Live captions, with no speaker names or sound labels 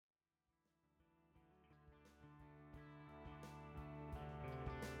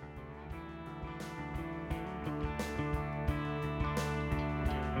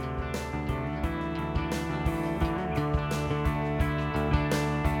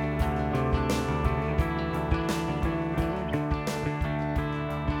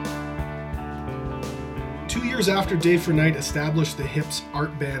years after Day for Night established the Hip's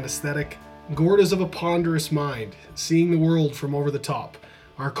art band aesthetic, Gord is of a ponderous mind, seeing the world from over the top.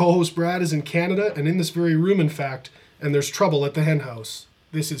 Our co-host Brad is in Canada, and in this very room, in fact, and there's trouble at the Henhouse.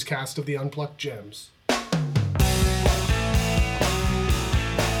 This is Cast of the Unplucked Gems.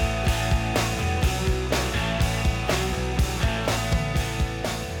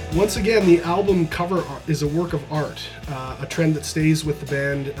 Once again, the album cover is a work of art, a trend that stays with the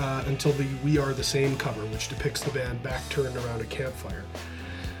band until the We Are the Same cover, which depicts the band back turned around a campfire.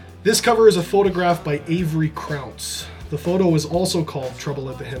 This cover is a photograph by Avery Crounce. The photo is also called Trouble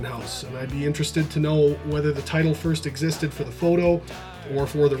at the Henhouse, and I'd be interested to know whether the title first existed for the photo, or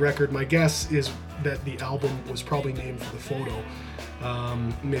for the record, my guess is that the album was probably named for the photo.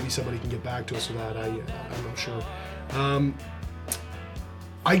 Maybe somebody can get back to us with that, I'm not sure.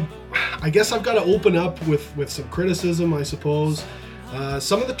 I guess I've got to open up with some criticism, I suppose.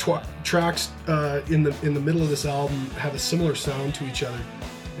 Some of the tracks in the middle of this album have a similar sound to each other.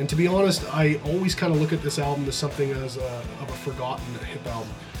 And to be honest, I always kind of look at this album as something of a forgotten hip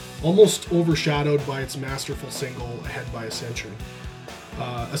album, almost overshadowed by its masterful single, Ahead by a Century.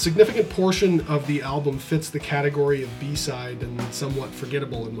 A significant portion of the album fits the category of B-side and somewhat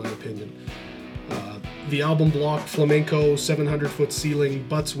forgettable in my opinion. The album block, Flamenco, 700-Foot Ceiling,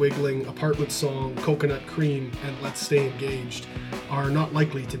 Butts Wiggling, Apartment Song, Coconut Cream, and Let's Stay Engaged are not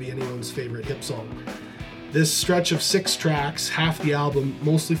likely to be anyone's favorite hip song. This stretch of 6 tracks, half the album,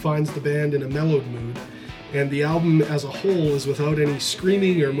 mostly finds the band in a mellowed mood, and the album as a whole is without any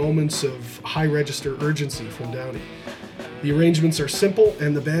screaming or moments of high-register urgency from Downey. The arrangements are simple,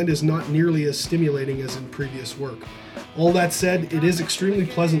 and the band is not nearly as stimulating as in previous work. All that said, it is extremely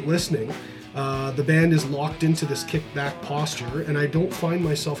pleasant listening. The band is locked into this kick-back posture, and I don't find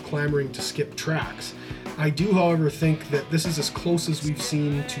myself clamoring to skip tracks. I do, however, think that this is as close as we've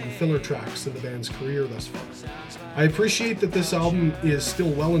seen to filler tracks in the band's career thus far. I appreciate that this album is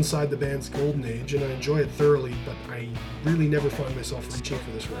still well inside the band's golden age, and I enjoy it thoroughly, but I really never find myself reaching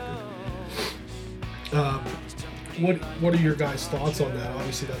for this record. What are your guys' thoughts on that?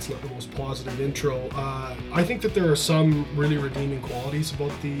 Obviously, that's not the most positive intro. I think that there are some really redeeming qualities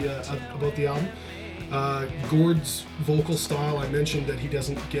about the album. Gord's vocal style, I mentioned that he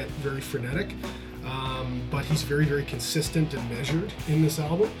doesn't get very frenetic, but he's very, very consistent and measured in this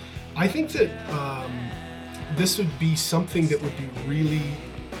album. I think that this would be something that would be really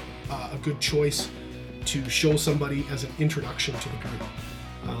a good choice to show somebody as an introduction to the group.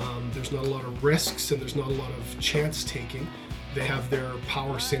 There's not a lot of risks and there's not a lot of chance taking. They have their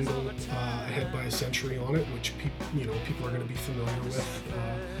power single, Ahead by a Century, on it, which people are going to be familiar with,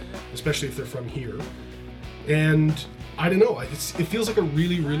 especially if they're from here. And I don't know, it feels like a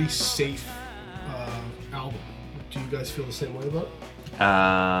really, really safe album. Do you guys feel the same way about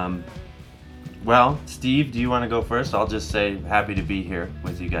it? Well, Steve, do you want to go first? I'll just say happy to be here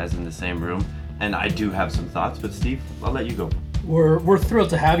with you guys in the same room. And I do have some thoughts, but Steve, I'll let you go. We're thrilled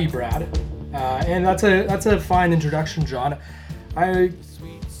to have you, Brad, and that's a fine introduction, John. I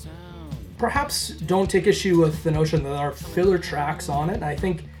perhaps don't take issue with the notion that there are filler tracks on it. I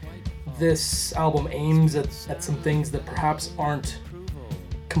think this album aims at some things that perhaps aren't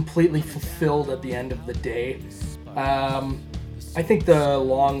completely fulfilled at the end of the day. I think the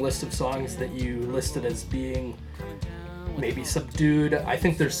long list of songs that you listed as being maybe subdued, I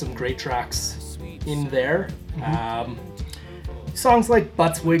think there's some great tracks in there. Mm-hmm. Songs like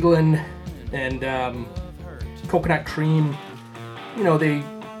Butts Wiggling and Coconut Cream,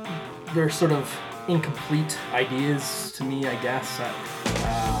 they're sort of incomplete ideas to me, I guess,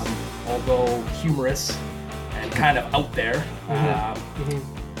 although humorous and kind of out there.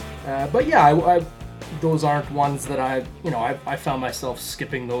 But yeah, those aren't ones that I found myself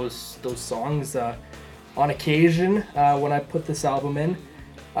skipping those songs on occasion when I put this album in.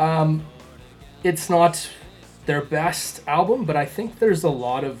 It's not their best album, but I think there's a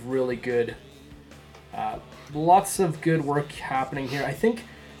lot of really good, lots of good work happening here. I think,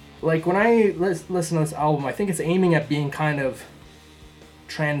 like, when I listen to this album, I think it's aiming at being kind of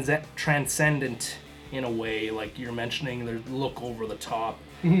transcendent in a way, like you're mentioning, the look over the top.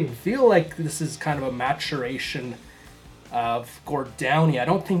 Mm-hmm. I feel like this is kind of a maturation of Gord Downie. I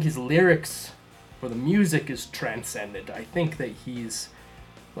don't think his lyrics or the music is transcendent. I think that he's,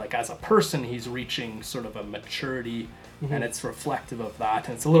 like, as a person, he's reaching sort of a maturity, mm-hmm. and it's reflective of that,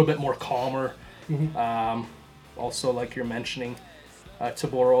 and it's a little bit more calmer. Mm-hmm. Also, like you're mentioning, to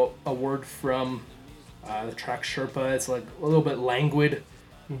borrow a word from the track Sherpa, it's like a little bit languid,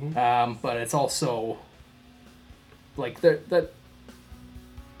 mm-hmm. But it's also like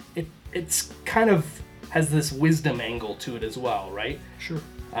it's kind of has this wisdom angle to it as well, right? Sure.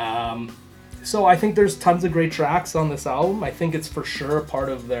 So I think there's tons of great tracks on this album. I think it's for sure a part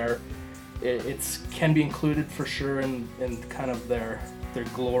of their. It's can be included for sure in kind of their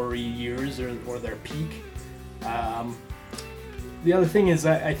glory years or their peak. The other thing is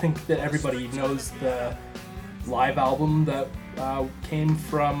I think that everybody knows the live album that came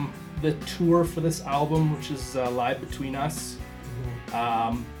from the tour for this album, which is Live Between Us,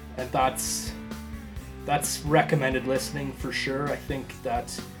 and that's recommended listening for sure. I think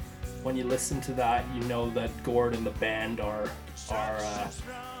that when you listen to that, you know that Gord and the band are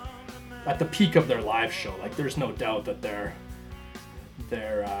at the peak of their live show. Like, there's no doubt that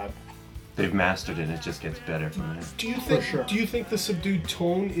they've mastered it. It just gets better from there. Do you think? sure. Do you think the subdued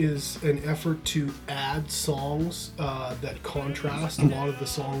tone is an effort to add songs that contrast a lot of the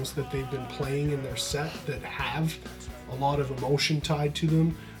songs that they've been playing in their set that have a lot of emotion tied to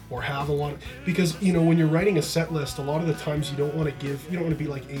them, or have a lot of, because when you're writing a set list, a lot of the times you don't want to be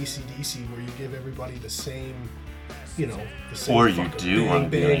like AC/DC where you give everybody the same. The same Or you do want to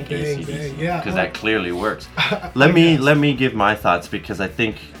be like AC/DC, because that clearly works. Let me give my thoughts, because I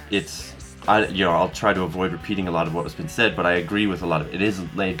think I'll try to avoid repeating a lot of what has been said, but I agree with a lot of it. It is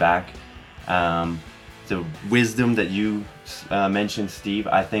laid back. The wisdom that you mentioned, Steve,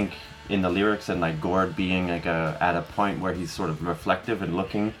 I think in the lyrics, and like Gord being like at a point where he's sort of reflective and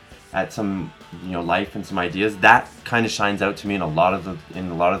looking at some life and some ideas, that kind of shines out to me in a lot of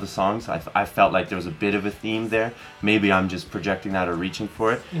the songs. I felt like there was a bit of a theme there. Maybe I'm just projecting that or reaching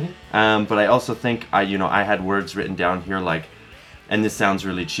for it. But I also think I had words written down here like, and this sounds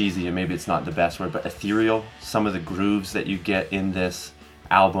really cheesy and maybe it's not the best word, but ethereal. Some of the grooves that you get in this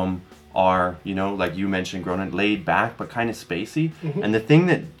album are, like you mentioned, Gronin, laid back but kind of spacey. And the thing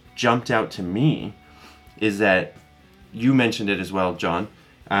that jumped out to me is that you mentioned it as well, John.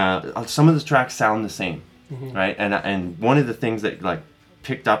 Some of the tracks sound the same, right? And one of the things that like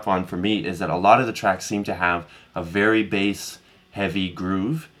picked up on for me is that a lot of the tracks seem to have a very bass heavy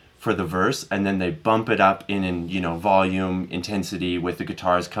groove for the verse, and then they bump it up in volume, intensity with the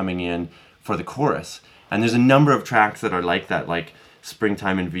guitars coming in for the chorus. And there's a number of tracks that are like that, like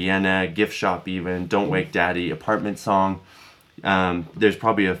Springtime in Vienna, Gift Shop even, Don't Wake Daddy, Apartment Song. There's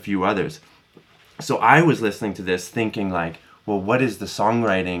probably a few others. So I was listening to this thinking like, well, what is the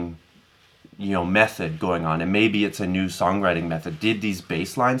songwriting, method going on? And maybe it's a new songwriting method. Did these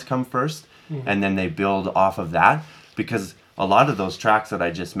bass lines come first, and then they build off of that? Because a lot of those tracks that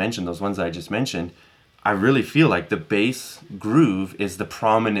I just mentioned, those ones that I just mentioned, I really feel like the bass groove is the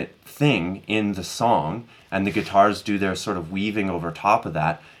prominent thing in the song, and the guitars do their sort of weaving over top of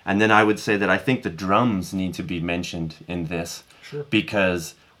that. And then I would say that I think the drums need to be mentioned in this,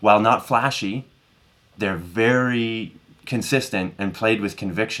 because while not flashy, they're very consistent and played with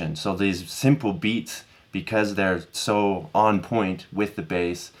conviction. So these simple beats, because they're so on point with the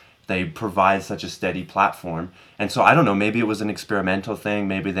bass, they provide such a steady platform. And so I don't know, maybe it was an experimental thing.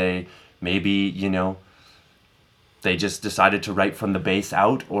 Maybe they just decided to write from the bass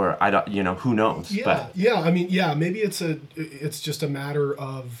out, or I don't, who knows? Maybe it's just a matter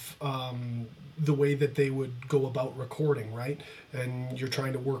of the way that they would go about recording, right? And you're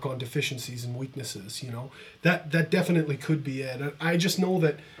trying to work on deficiencies and weaknesses, that definitely could be it. I just know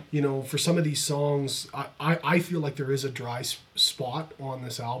that, for some of these songs, I feel like there is a dry spot on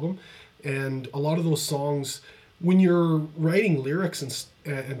this album. And a lot of those songs, when you're writing lyrics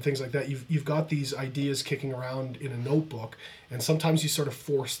and things like that, you've got these ideas kicking around in a notebook, and sometimes you sort of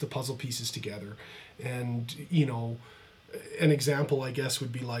force the puzzle pieces together. And, an example, I guess,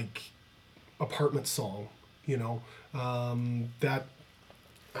 would be like Apartment Song, that,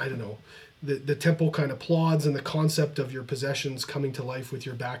 I don't know, the tempo kind of plods, and the concept of your possessions coming to life with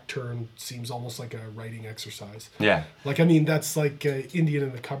your back turned seems almost like a writing exercise. Yeah. Like, I mean, that's like Indian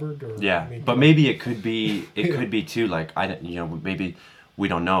in the Cupboard. Or maybe it could be, could be too, like, maybe we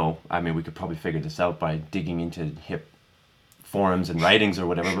don't know. I mean, we could probably figure this out by digging into hip forums and writings or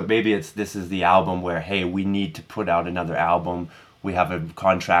whatever, but maybe this is the album where, hey, we need to put out another album. We have a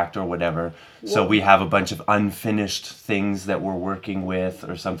contract or whatever. So we have a bunch of unfinished things that we're working with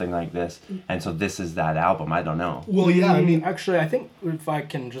or something like this. And so this is that album. I don't know. Well, yeah, I mean... Actually, I think if I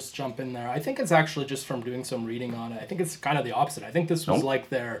can just jump in there, I think it's actually just from doing some reading on it. I think it's kind of the opposite. I think this was like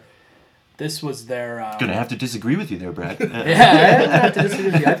their... Gonna have to disagree with you there, Brad. Yeah, I have to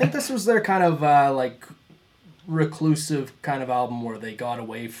disagree with you. I think this was their kind of like reclusive kind of album where they got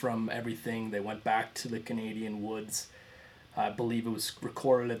away from everything. They went back to the Canadian woods. I believe it was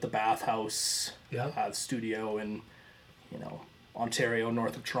recorded at the Bath House studio in, Ontario,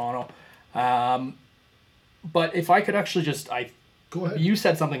 north of Toronto. But if I could actually Go ahead. You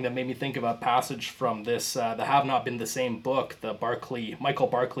said something that made me think of a passage from this, the Have Not Been the Same book, the Michael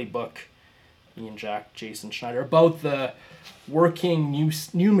Barkley book Ian Jack, Jason Schneider, about the working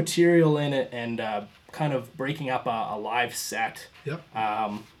new material in it and kind of breaking up a live set. Yep.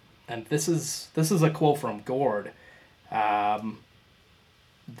 And this is a quote from Gord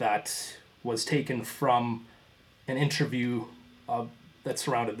that was taken from an interview that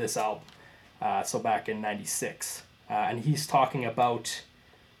surrounded this album. So back in '96, and he's talking about,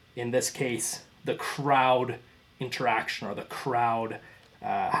 in this case, the crowd interaction or the crowd,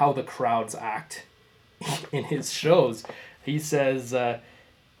 how the crowds act in his shows. He says,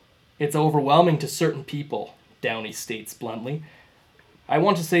 "It's overwhelming to certain people," Downey states bluntly. "I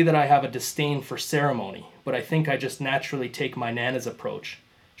want to say that I have a disdain for ceremony, but I think I just naturally take my Nana's approach.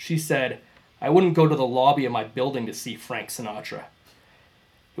 She said, I wouldn't go to the lobby of my building to see Frank Sinatra.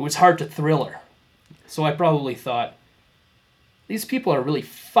 It was hard to thrill her. So I probably thought, these people are really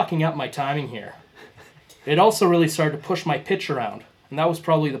fucking up my timing here. It also really started to push my pitch around, and that was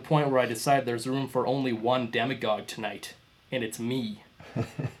probably the point where I decided there's room for only one demagogue tonight, and it's me.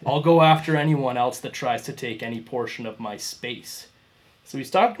 I'll go after anyone else that tries to take any portion of my space." So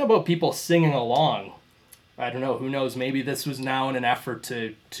he's talking about people singing along. I don't know, who knows, maybe this was now in an effort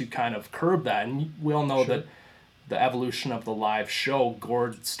to kind of curb that. And we all know that the evolution of the live show,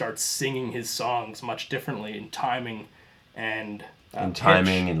 Gord starts singing his songs much differently in timing and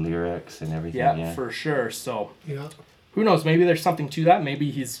timing and lyrics and everything. Yeah, for sure. So yeah, who knows, maybe there's something to that.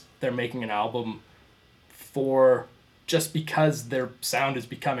 Maybe they're making an album for just because their sound is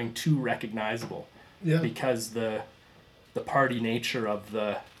becoming too recognizable. Yeah. Because the party nature of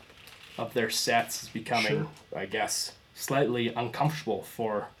their sets is becoming, I guess, slightly uncomfortable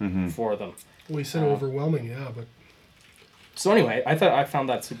for them. Well, you said overwhelming, yeah, but. So anyway, I found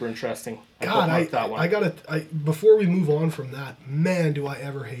that super interesting. Before we move on from that, man, do I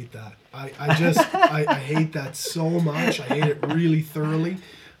ever hate that. I just I hate that so much. I hate it really thoroughly.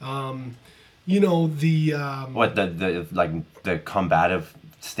 The combative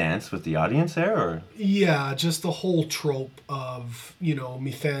stance with the audience there, or yeah, just the whole trope of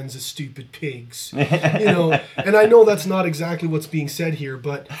me fans are stupid pigs, and I know that's not exactly what's being said here,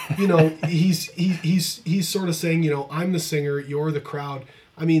 but he's sort of saying, I'm the singer, you're the crowd.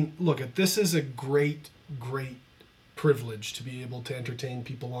 I mean, look, this is a great privilege to be able to entertain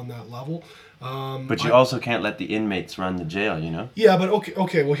people on that level. But you also can't let the inmates run the jail, Yeah, but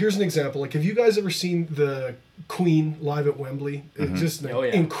okay. Well, here's an example. Like, have you guys ever seen the Queen live at Wembley? It's just an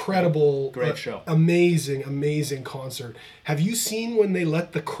incredible, great show, amazing concert. Have you seen when they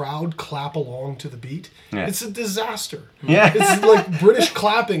let the crowd clap along to the beat? Yeah. It's a disaster. Yeah, it's like British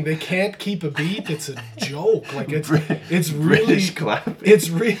clapping. They can't keep a beat. It's a joke. Like it's really British clapping. It's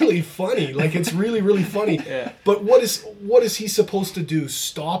really funny. Like it's really funny. Yeah. But what is he supposed to do?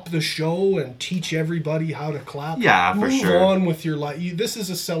 Stop the show and teach everybody how to clap? Yeah, for sure. Move on with your life. This is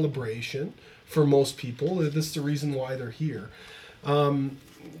a celebration for most people. This is the reason why they're here.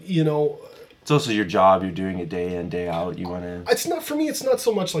 It's also your job. You're doing it day in, day out. You want to. It's not, for me, it's not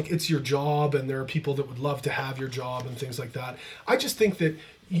so much like it's your job and there are people that would love to have your job and things like that. I just think that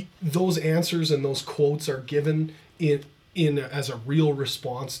those answers and those quotes are given in as a real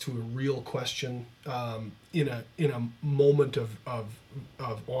response to a real question, in a moment of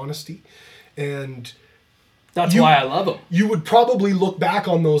honesty. And that's why I love them. You would probably look back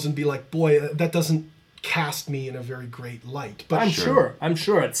on those and be like, boy, that doesn't cast me in a very great light. But I'm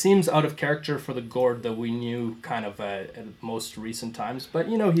sure it seems out of character for the Gord that we knew kind of at most recent times. But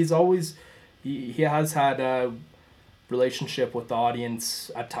he's always he has had a relationship with the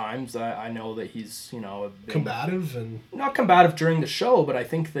audience at times. I know that he's combative and not combative during the show, but I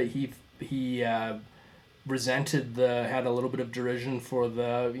think that he resented had a little bit of derision for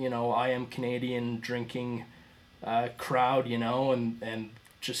the I am Canadian drinking crowd, and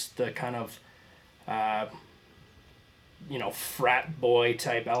just the kind of frat boy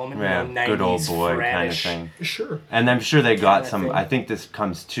type element, 90s good old boy frat-ish. kind of thing. Sure. And I'm sure they got some. I think this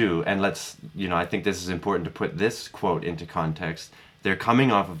comes too, and I think this is important to put this quote into context. They're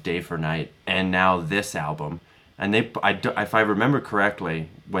coming off of Day for Night, and now this album, and if I remember correctly,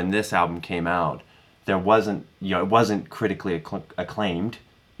 when this album came out, there wasn't, it wasn't critically acclaimed.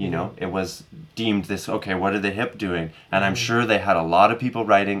 It was deemed this, okay, what are the Hip doing? And I'm sure they had a lot of people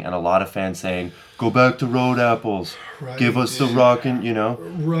writing and a lot of fans saying, go back to Road Apples, give us the rockin',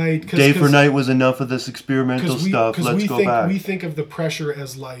 Right. Day for Night was enough of this experimental stuff, let's go back. We think of the pressure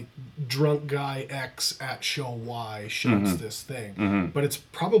as like drunk guy X at show Y shouts this thing. Mm-hmm. But it's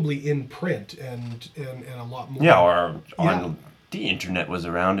probably in print and a lot more. Yeah, or on the internet was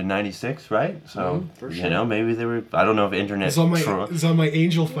around in '96, right? So for sure. Maybe they were. I don't know if internet. It's on my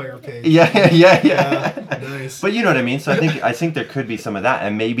Angel Fire page. Yeah. Nice. But you know what I mean. So I think there could be some of that,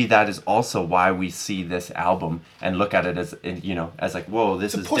 and maybe that is also why we see this album and look at it as as like, whoa,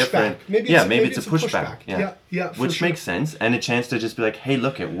 this is different. Maybe it's a pushback. Yeah. Which makes sense, and a chance to just be like, hey,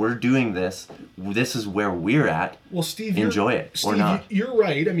 look, we're doing this. This is where we're at. Well, Steve, enjoy it or not. You're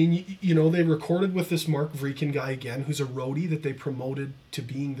right. I mean, they recorded with this Mark Vreeken guy again, who's a roadie that they promoted to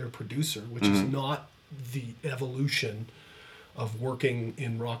being their producer, which is not the evolution of working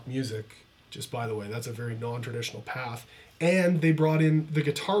in rock music. Just by the way, that's a very non-traditional path. And they brought in the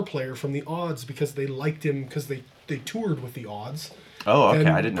guitar player from the Odds because they liked him because they toured with the Odds. Oh, okay, and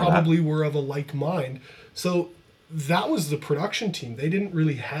I didn't know that. Probably were of a like mind. So that was the production team. They didn't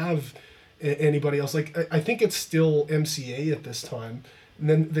really have anybody else. Like I think it's still MCA at this time. And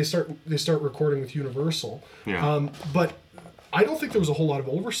then they start recording with Universal. Yeah. But I don't think there was a whole lot of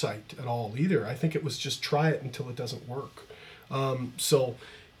oversight at all either. I think it was just try it until it doesn't work. So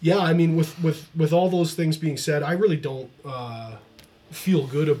yeah, I mean, with all those things being said, I really don't feel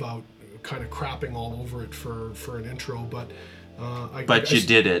good about kind of crapping all over it for an intro, but you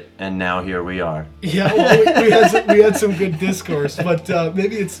did it, and now here we are. Yeah, well, we had some good discourse, but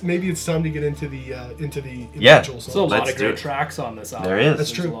maybe it's time to get into the individual songs. There's a lot of great tracks on this album. There is.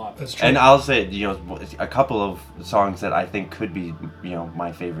 That's true. And I'll say, a couple of songs that I think could be,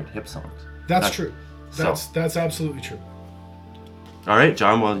 my favorite Hip songs. That's true. That's absolutely true. All right,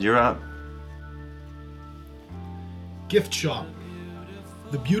 John, well, you're up. Gift Shop.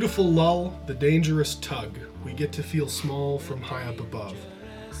 The beautiful lull, the dangerous tug. We get to feel small from high up above.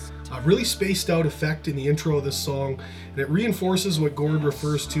 A really spaced out effect in the intro of this song, and it reinforces what Gord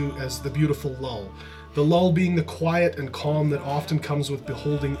refers to as the beautiful lull. The lull being the quiet and calm that often comes with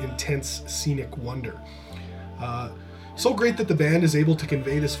beholding intense scenic wonder. So great that the band is able to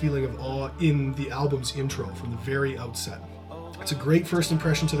convey this feeling of awe in the album's intro from the very outset. It's a great first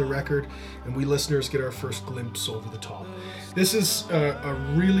impression to the record, and we listeners get our first glimpse over the top. This is a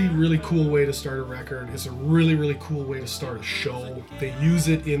really, really cool way to start a record. It's a really, really cool way to start a show. They use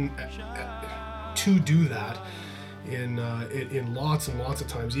it to do that in lots and lots of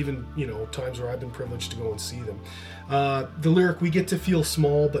times, even times where I've been privileged to go and see them. The lyric, we get to feel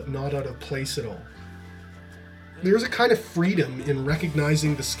small but not out of place at all. There's a kind of freedom in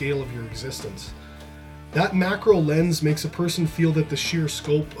recognizing the scale of your existence. That macro lens makes a person feel that the sheer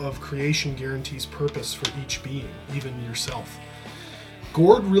scope of creation guarantees purpose for each being, even yourself.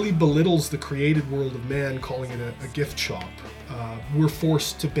 Gord really belittles the created world of man, calling it a gift shop. We're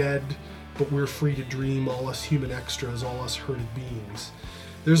forced to bed, but we're free to dream, all us human extras, all us herded beings.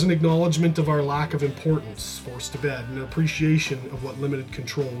 There's an acknowledgement of our lack of importance, forced to bed, and an appreciation of what limited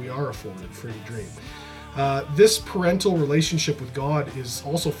control we are afforded, free to dream. This parental relationship with God is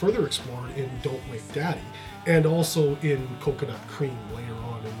also further explored in Don't Wake Daddy, and also in Coconut Cream later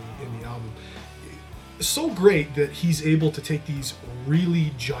on in the album. So great that he's able to take these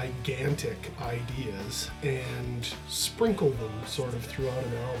really gigantic ideas and sprinkle them sort of throughout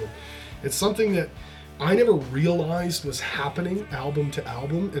an album. It's something that I never realized was happening album to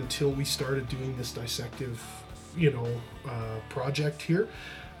album until we started doing this dissective, project here.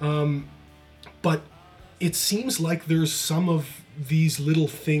 But it seems like there's some of these little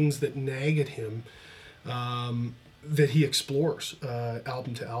things that nag at him that he explores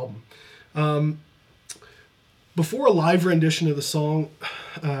album to album. Before a live rendition of the song,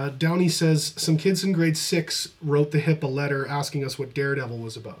 Downey says, some kids in grade 6 wrote the Hip a letter asking us what Daredevil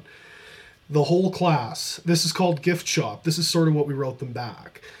was about. The whole class. This is called Gift Shop. This is sort of what we wrote them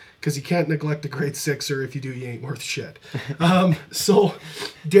back. Because you can't neglect a grade 6er. If you do, you ain't worth shit. So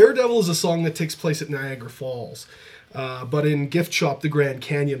Daredevil is a song that takes place at Niagara Falls. But in Gift Shop, the Grand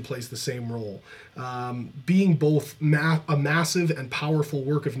Canyon plays the same role. Being both a massive and powerful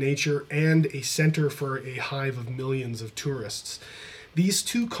work of nature and a center for a hive of millions of tourists. These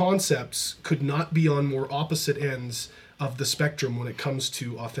two concepts could not be on more opposite ends of the spectrum when it comes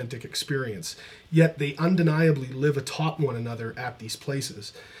to authentic experience. Yet they undeniably live atop one another at these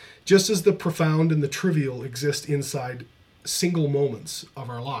places. Just as the profound and the trivial exist inside single moments of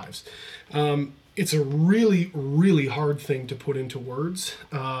our lives. It's a really, really hard thing to put into words.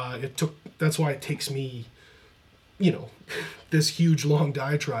 That's why it takes me, this huge long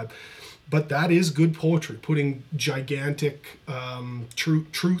diatribe. But that is good poetry, putting gigantic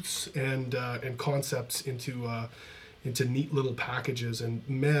truths and concepts into neat little packages. And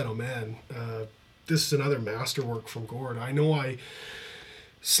man, oh man, this is another masterwork from Gord. I know I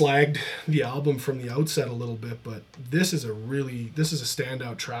slagged the album from the outset a little bit, but this is a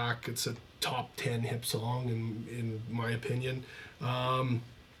standout track. It's a top 10 hip song in my opinion.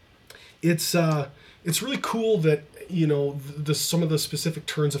 It's really cool that, you know, some of the specific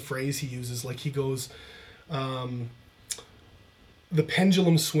turns of phrase he uses. Like he goes, the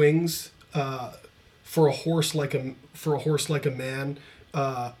pendulum swings for a horse like a man.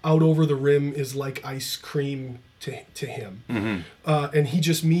 Out over the rim is like ice cream to him. And he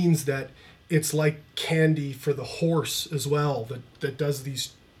just means that it's like candy for the horse as well, that does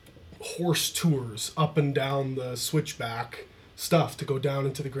these horse tours up and down the switchback stuff to go down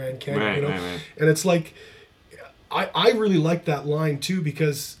into the Grand Canyon. Right, you know? right. And it's like, I really like that line too,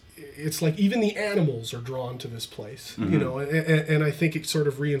 because it's like even the animals are drawn to this place, you know, and I think it sort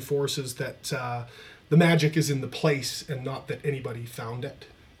of reinforces that the magic is in the place and not that anybody found it.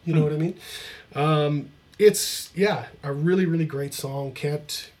 You know what I mean? It's a really, really great song.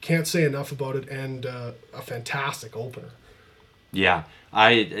 Can't say enough about it, and a fantastic opener. Yeah,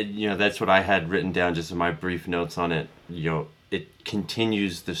 that's what I had written down just in my brief notes on it. You know, it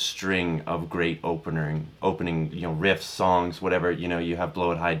continues the string of great opening, you know, riffs, songs, whatever. You know, you have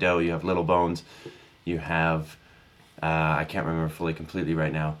Blow It High Dough, you have Little Bones, you have I can't remember fully completely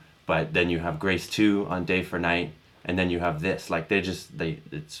right now, but then you have Grace 2 on Day for Night. And then you have this, like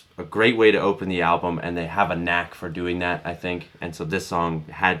it's a great way to open the album, and they have a knack for doing that, I think. And so this song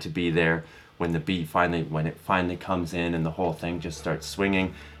had to be there when the beat finally comes in and the whole thing just starts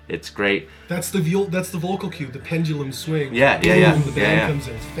swinging. It's great. That's the vocal cue, the pendulum swing. Yeah. The band comes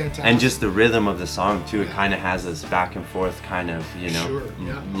in. It's fantastic. And just the rhythm of the song too. It kind of has this back and forth kind of, you know,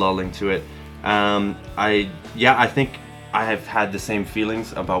 lulling to it. I think I have had the same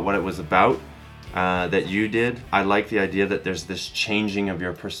feelings about what it was about. That you did. I like the idea that there's this changing of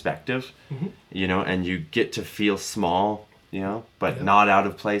your perspective, you know, and you get to feel small, you know, but not out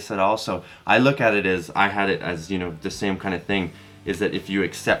of place at all. So I look at it as, I had it as, you know, the same kind of thing, is that if you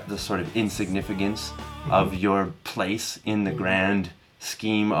accept the sort of insignificance of your place in the grand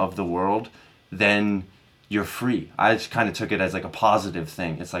scheme of the world, then you're free. I just kind of took it as like a positive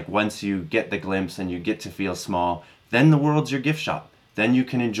thing. It's like once you get the glimpse and you get to feel small, then the world's your gift shop. Then you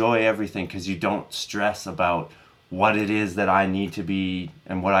can enjoy everything because you don't stress about what it is that I need to be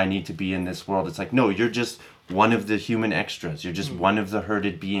and what I need to be in this world. It's like, no, you're just one of the human extras. You're just one of the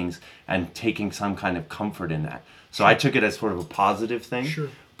herded beings, and taking some kind of comfort in that. So I took it as sort of a positive thing,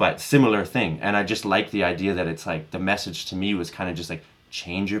 but similar thing. And I just like the idea that it's like the message to me was kind of just like,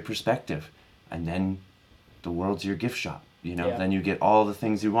 change your perspective, and then the world's your gift shop. You know, then you get all the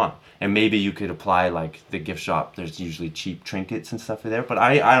things you want. And maybe you could apply like the gift shop. There's usually cheap trinkets and stuff there. But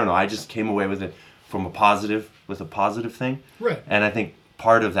I don't know. I just came away with it with a positive thing. Right. And I think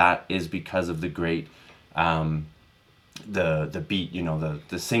part of that is because of the great, the beat, you know,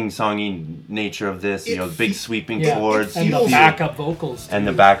 the sing-songy nature of this, you know, big sweeping chords. And the backup vocals. And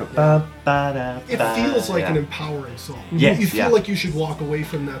the backup. It feels like an empowering song. Yes, you feel like you should walk away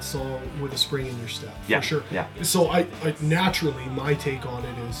from that song with a spring in your step, for sure. Yeah. So I naturally, my take on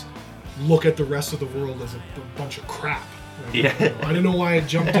it is, look at the rest of the world as a bunch of crap. Yeah. I don't know why I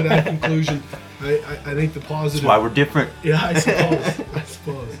jumped to that conclusion. I think the positive... That's why we're different. Yeah, I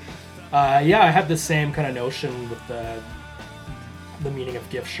suppose. I had the same kind of notion with the meaning of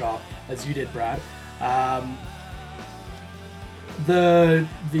gift shop as you did, Brad.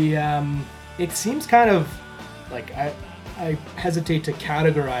 It seems kind of like, I hesitate to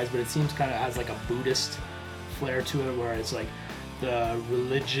categorize, but it seems kind of has like a Buddhist flair to it, where it's like the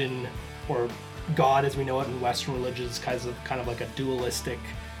religion or God as we know it in Western religions kind of like a dualistic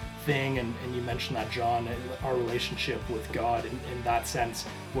thing, and you mentioned that, John, our relationship with God in that sense,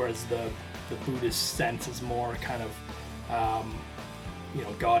 whereas the Buddhist sense is more kind of you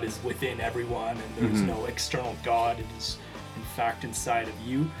know, God is within everyone and there's no external God. It is in fact inside of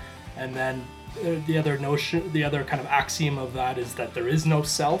you. And then the other kind of axiom of that is that there is no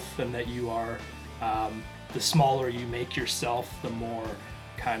self, and that you are the smaller you make yourself, the more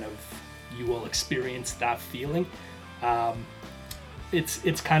kind of you will experience that feeling.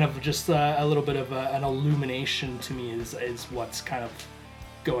 It's kind of just a little bit of an illumination to me is what's kind of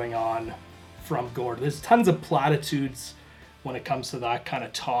going on from Gord. There's tons of platitudes when it comes to that kind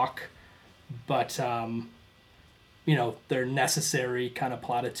of talk, but you know, they're necessary kind of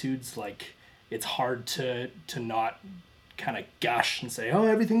platitudes. Like, it's hard to not kind of gush and say, oh,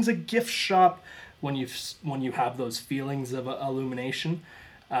 everything's a gift shop when you have those feelings of illumination.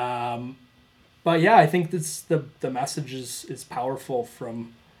 But yeah, I think the message is powerful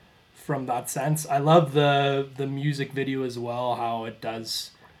from that sense. I love the music video as well, how it does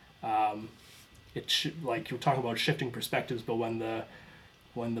like you're talking about shifting perspectives, but when the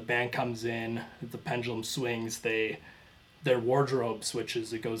band comes in, the pendulum swings, they their wardrobe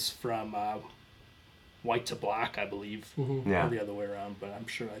switches. It goes from white to black, I believe, or the other way around. But I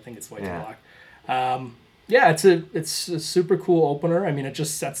think it's white to black. It's a super cool opener. I mean, it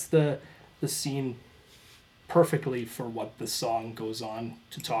just sets the scene perfectly for what the song goes on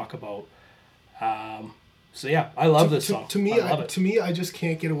to talk about. So yeah, I love this song. To me, I just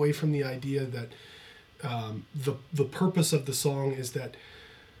can't get away from the idea that the purpose of the song is that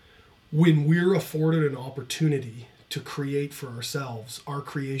when we're afforded an opportunity to create for ourselves, our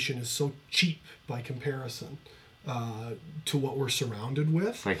creation is so cheap by comparison to what we're surrounded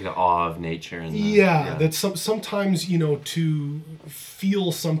with. Like the awe of nature. And that sometimes, to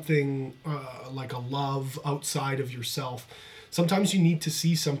feel something like a love outside of yourself, sometimes you need to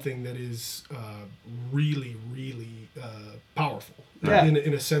see something that is really, really powerful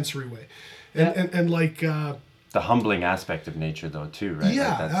in a sensory way. And like... the humbling aspect of nature, though, too, right?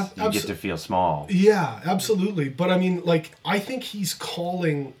 Yeah. You get to feel small. Yeah, absolutely. But I mean, like, I think he's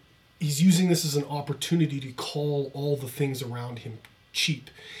using this as an opportunity to call all the things around him cheap.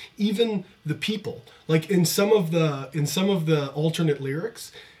 Even the people. Like, in some of the alternate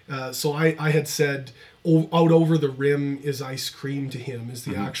lyrics, so I had said, out over the rim is ice cream to him is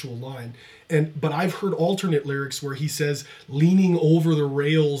the actual line. But I've heard alternate lyrics where he says, leaning over the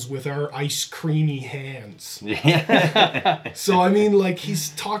rails with our ice creamy hands. Yeah. So, I mean, like, he's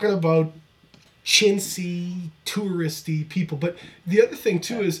talking about chintzy, touristy people. But the other thing,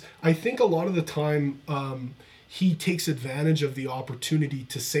 too, is I think a lot of the time he takes advantage of the opportunity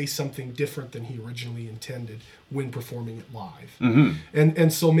to say something different than he originally intended when performing it live. Mm-hmm.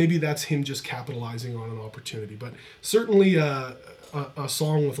 And so maybe that's him just capitalizing on an opportunity. But certainly a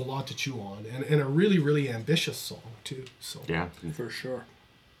song with a lot to chew on, and a really, really ambitious song, too. So yeah, for sure.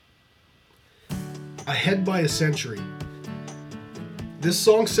 Ahead by a Century. This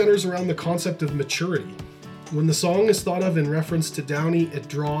song centers around the concept of maturity. When the song is thought of in reference to Downey, it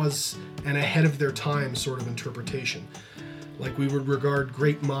draws an ahead of their time sort of interpretation, like we would regard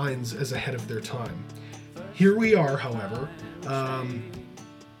great minds as ahead of their time. Here we are, however,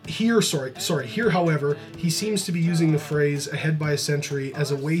 Here, however, he seems to be using the phrase ahead by a century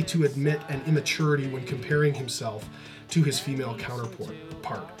as a way to admit an immaturity when comparing himself to his female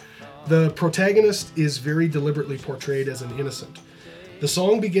counterpart. The protagonist is very deliberately portrayed as an innocent. The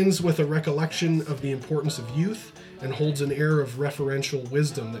song begins with a recollection of the importance of youth and holds an air of referential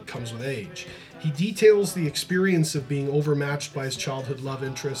wisdom that comes with age. He details the experience of being overmatched by his childhood love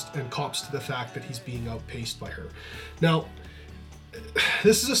interest and cops to the fact that he's being outpaced by her. Now,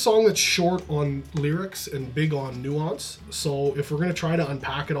 this is a song that's short on lyrics and big on nuance, so if we're going to try to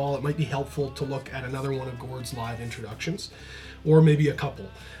unpack it all, it might be helpful to look at another one of Gord's live introductions, or maybe a couple.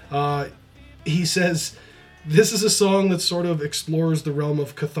 He says, "This is a song that sort of explores the realm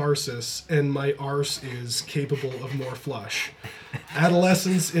of catharsis, and my arse is capable of more flush.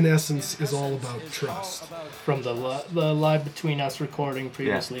 Adolescence, in essence, is all about trust." From the Live Between Us recording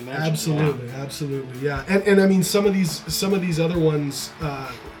previously mentioned. Absolutely, yeah. And I mean, some of these other ones,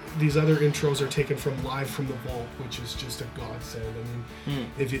 these other intros are taken from Live from the Vault, which is just a godsend. I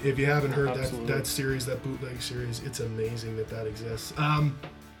mean, if you haven't heard that series, that bootleg series, it's amazing that exists.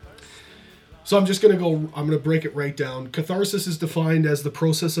 So I'm going to break it right down. Catharsis is defined as the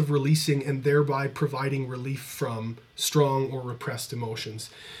process of releasing and thereby providing relief from strong or repressed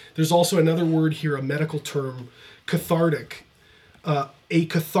emotions. There's also another word here, a medical term, cathartic. A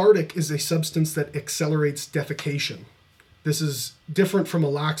cathartic is a substance that accelerates defecation. This is different from a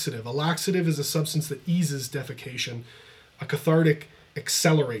laxative. A laxative is a substance that eases defecation. A cathartic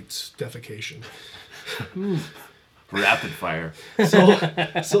accelerates defecation. Rapid fire.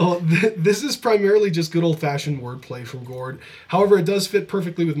 So this is primarily just good old-fashioned wordplay from Gord. However, it does fit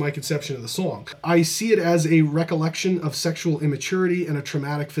perfectly with my conception of the song. I see it as a recollection of sexual immaturity and a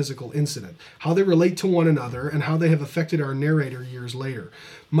traumatic physical incident, how they relate to one another, and how they have affected our narrator years later.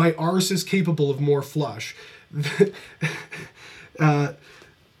 My arse is capable of more flush.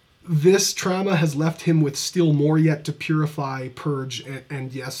 This trauma has left him with still more yet to purify, purge,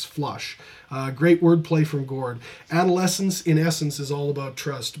 and yes, flush. Great wordplay from Gord. Adolescence, in essence, is all about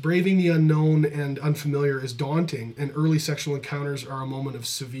trust. Braving the unknown and unfamiliar is daunting, and early sexual encounters are a moment of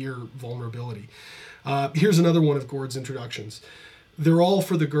severe vulnerability. Here's another one of Gord's introductions. They're all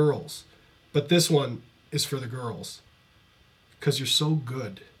for the girls, but this one is for the girls. 'Cause you're so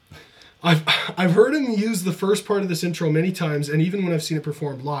good. I've heard him use the first part of this intro many times, and even when I've seen it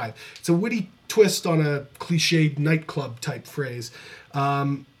performed live. It's a witty twist on a cliched nightclub type phrase.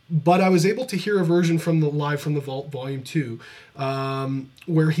 But I was able to hear a version from the Live from the Vault Volume 2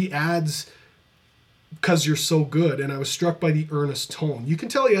 where he adds, "'Cause you're so good," and I was struck by the earnest tone. You can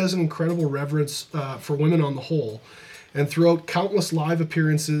tell he has an incredible reverence for women on the whole, And throughout countless live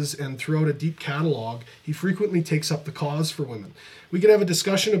appearances and throughout a deep catalog, he frequently takes up the cause for women. We can have a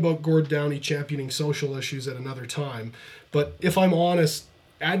discussion about Gord Downie championing social issues at another time, but if I'm honest,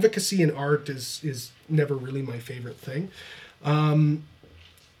 advocacy in art is never really my favorite thing.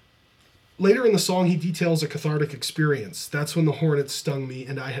 Later in the song, he details a cathartic experience. That's when the hornets stung me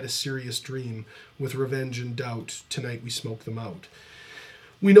and I had a serious dream. With revenge and doubt, tonight we smoke them out.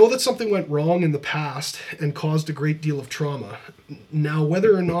 We know that something went wrong in the past and caused a great deal of trauma. Now,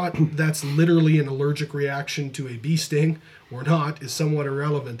 whether or not that's literally an allergic reaction to a bee sting or not is somewhat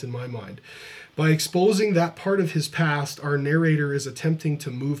irrelevant in my mind. By exposing that part of his past, our narrator is attempting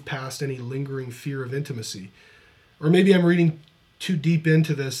to move past any lingering fear of intimacy. Or maybe I'm reading too deep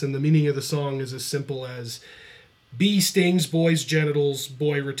into this and the meaning of the song is as simple as bee stings boy's genitals,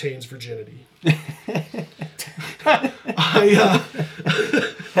 boy retains virginity.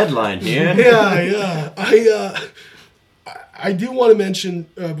 Headline here. Yeah. I do want to mention,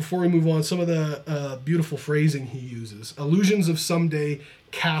 before we move on, some of the beautiful phrasing he uses. Illusions of someday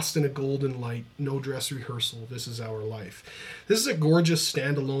cast in a golden light, no dress rehearsal, this is our life. This is a gorgeous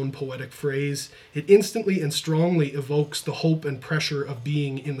standalone poetic phrase. It instantly and strongly evokes the hope and pressure of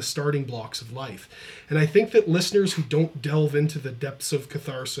being in the starting blocks of life. And I think that listeners who don't delve into the depths of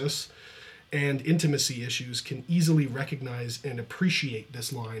catharsis and intimacy issues can easily recognize and appreciate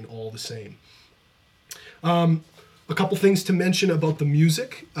this line all the same. A couple things to mention about the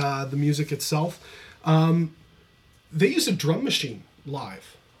music itself. They use a drum machine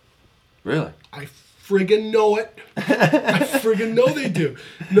live. Really? I friggin' know it. I friggin' know they do.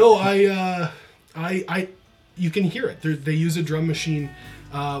 No, you can hear it. They use a drum machine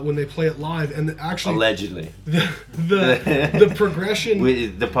when they play it live, and actually, allegedly, the progression.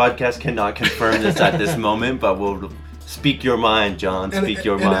 The podcast cannot confirm this at this moment, but we'll speak your mind, John. Speak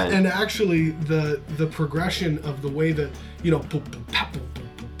your mind. And actually, the progression of the way that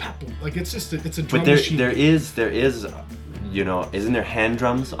like it's a drum machine. There is. Isn't there hand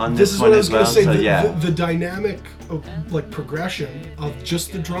drums on this one as well? This is what I was going to say. The dynamic of progression of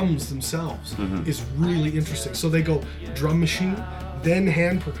just the drums themselves is really interesting. So they go drum machine, then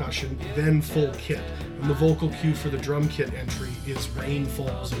hand percussion, then full kit. And the vocal cue for the drum kit entry is Rain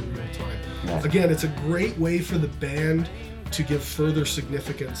Falls in Real Time. Yeah. Again, it's a great way for the band to give further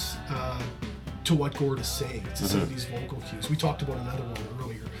significance to what Gord is saying. It's some of these vocal cues. We talked about another one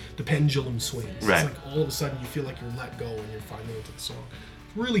earlier, the pendulum swings. Right. It's like all of a sudden you feel like you're let go and you're finally into the song.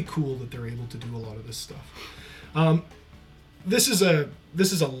 It's really cool that they're able to do a lot of this stuff. This is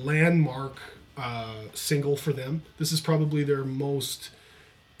a landmark single for them. This is probably their most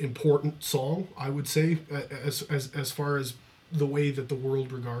important song, I would say, as far as the way that the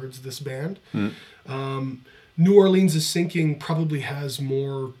world regards this band. New Orleans is Sinking probably has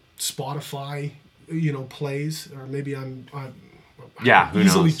more Spotify, plays, or maybe I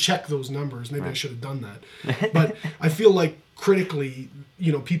easily check those numbers. Maybe I should have done that. But I feel like critically,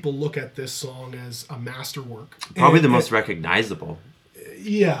 people look at this song as a masterwork. Probably the most recognizable.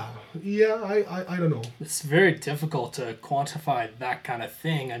 Yeah, I don't know. It's very difficult to quantify that kind of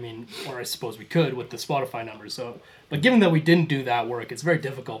thing. I mean, or I suppose we could with the Spotify numbers. But given that we didn't do that work, it's very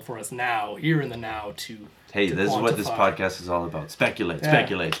difficult for us now, here in the now, to this quantify. Is what this podcast is all about. Speculate.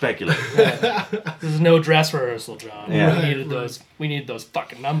 Yeah. This is no dress rehearsal, John. Yeah. We needed those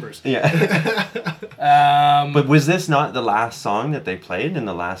fucking numbers. Yeah. But was this not the last song that they played in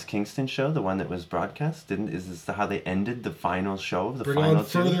the last Kingston show, the one that was broadcast? Is this how they ended the final show? Bring on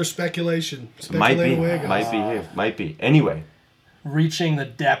further speculation. Might be. Anyway. Reaching the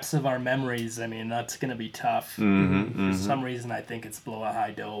depths of our memories, I mean, that's going to be tough. For some reason, I think it's Blow a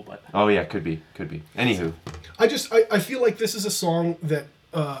High Dough, but... Oh, yeah, could be. Anywho. I feel like this is a song that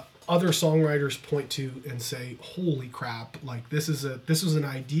other songwriters point to and say, holy crap, like, this was an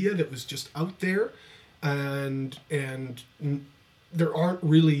idea that was just out there, and there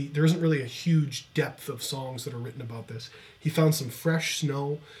isn't really a huge depth of songs that are written about this. He found some fresh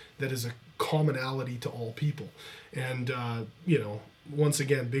snow that is a commonality to all people. And, once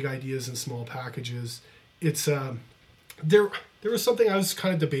again, big ideas in small packages. It's, there was something I was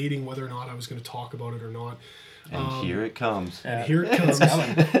kind of debating whether or not I was going to talk about it or not. And here it comes. Here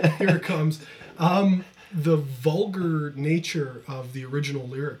it comes. The vulgar nature of the original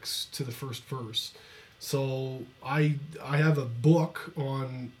lyrics to the first verse. So I have a book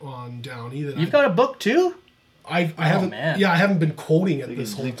on Downie that You've got a book too? I haven't been quoting it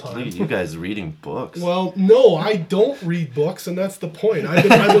this whole time. Look at you guys reading books. Well, no, I don't read books, and that's the point.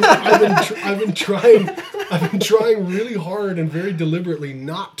 I've been trying really hard and very deliberately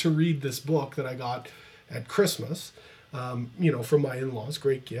not to read this book that I got at Christmas. from my in-laws.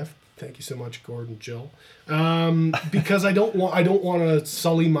 Great gift. Thank you so much, Gordon, Jill. Because I don't want to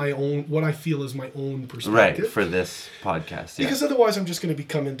sully my own, what I feel is my own perspective. Right, for this podcast. Yeah. Because otherwise I'm just going to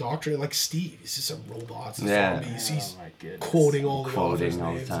become indoctrinated like Steve. He's just some robots and zombies. He's quoting all the authors'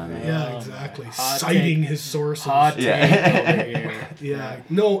 names. Time. Yeah, exactly. Citing his sources. Hot take over here. Yeah.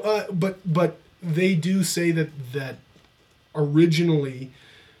 No, but they do say that originally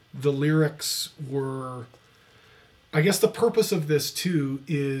the lyrics were, I guess the purpose of this too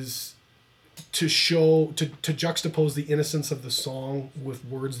is to show, to juxtapose the innocence of the song with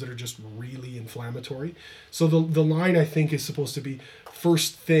words that are just really inflammatory. So the line, I think, is supposed to be,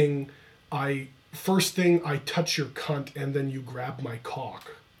 first thing I touch your cunt and then you grab my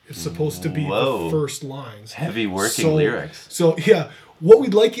cock. It's supposed to be the first lines. Heavy working lyrics. So yeah, what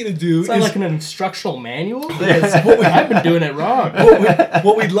we'd like you to do Sound is like an instructional manual? I've been doing it wrong.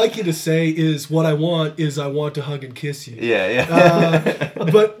 What we'd like you to say is, what I want to hug and kiss you. Yeah.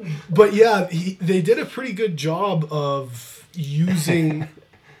 But yeah, they did a pretty good job of using,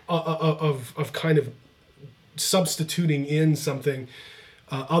 of kind of substituting in something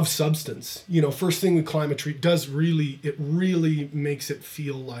of substance. First thing we climb a tree really makes it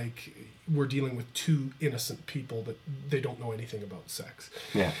feel like we're dealing with two innocent people that they don't know anything about sex.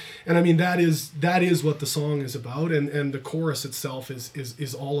 Yeah. And I mean, that is what the song is about. And the chorus itself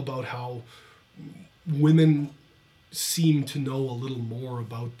is all about how women seem to know a little more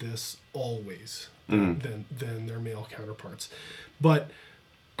about this always than their male counterparts. But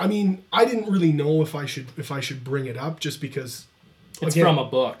I mean, I didn't really know if I should bring it up, just because it's from a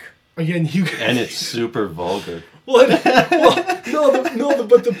book. Again, and it's super vulgar. But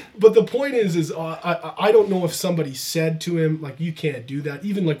the point is I don't know if somebody said to him, like, you can't do that.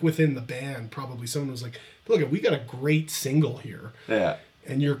 Even like within the band, probably someone was like, look, we got a great single here. Yeah.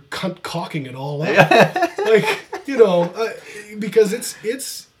 And you're cocking it all up. Yeah. Because it's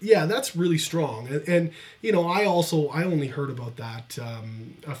that's really strong. And I only heard about that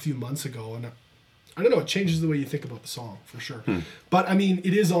a few months ago, and I don't know, it changes the way you think about the song, for sure. But, I mean,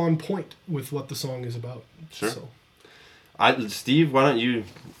 it is on point with what the song is about. Sure. So. Steve, why don't you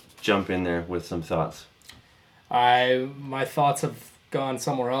jump in there with some thoughts? My thoughts have gone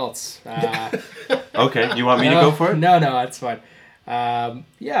somewhere else. Okay, you want me to go for it? No, that's fine. I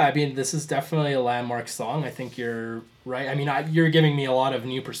mean, this is definitely a landmark song. I think you're right. I mean, you're giving me a lot of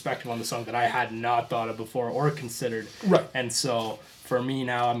new perspective on the song that I had not thought of before or considered. Right. And so, for me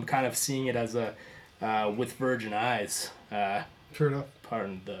now, I'm kind of seeing it as a with virgin eyes. Fair enough.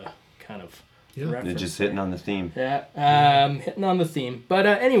 Pardon the kind of reference. You're just hitting on the theme. Yeah, hitting on the theme. But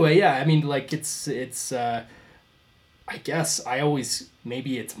anyway, yeah, I mean, like, it's I guess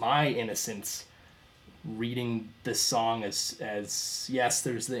maybe it's my innocence reading this song as yes,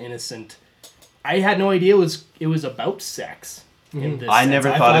 there's the innocent. I had no idea it was about sex. In this I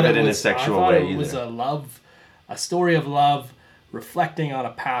never thought of it in a sexual way either. It was a story of love, reflecting on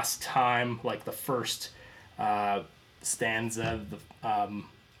a past time, like the first stanza,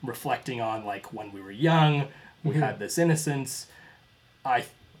 reflecting on like when we were young, we had this innocence. I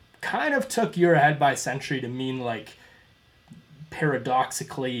kind of took "You're Ahead by a Century" to mean like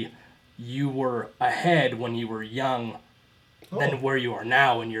paradoxically, you were ahead when you were young than where you are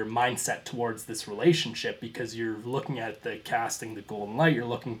now in your mindset towards this relationship, because you're looking at casting the golden light. You're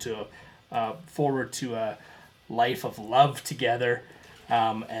looking to forward to a life of love together,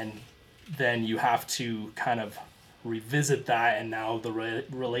 and then you have to kind of revisit that, and now the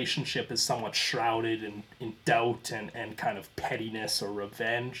relationship is somewhat shrouded in doubt and kind of pettiness or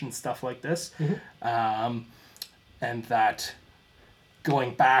revenge and stuff like this. And that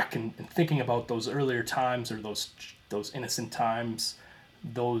going back and thinking about those earlier times, or those innocent times,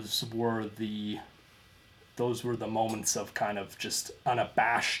 those were the moments of kind of just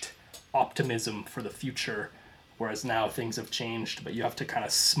unabashed optimism for the future, whereas now things have changed, but you have to kind of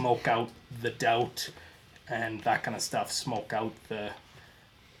smoke out the doubt and that kind of stuff, smoke out the,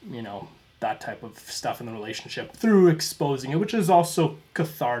 that type of stuff in the relationship through exposing it, which is also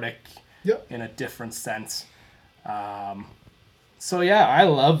cathartic in a different sense. So yeah, I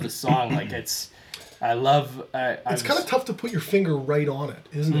love the song. Like it's kind of tough to put your finger right on it,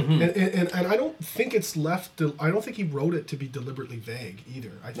 isn't it? And I don't think it's I don't think he wrote it to be deliberately vague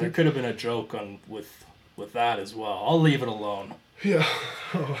either. I think there could have been a joke with that as well. I'll leave it alone. Yeah.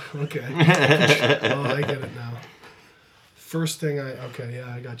 Oh, okay. I get it now. First thing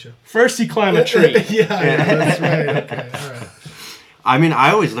I got you. First you climb a tree. yeah, that's right. Okay, all right. I mean,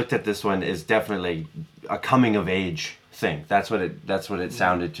 I always looked at this one as definitely a coming of age thing. That's what it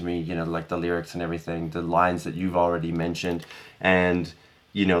sounded to me, like the lyrics and everything, the lines that you've already mentioned. And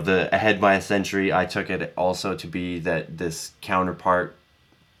you know, the ahead by a century, I took it also to be that this counterpart,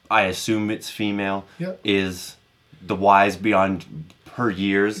 I assume it's female, is the wise beyond her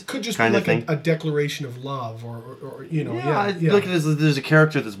years. It could just kind be of like thing. a declaration of love, or you know, Look at this. There's a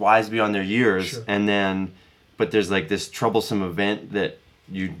character that's wise beyond their years, Sure. and then, but there's like this troublesome event that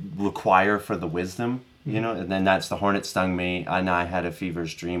you require for the wisdom, you know, and then that's the hornet stung me, and I had a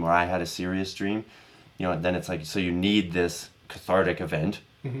feverish dream, or I had a serious dream, you know, and then it's like, so you need this cathartic event,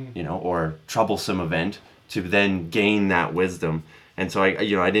 you know, or troublesome event to then gain that wisdom. And so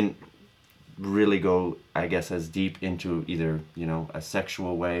I didn't really go, I guess, as deep into either, you know, a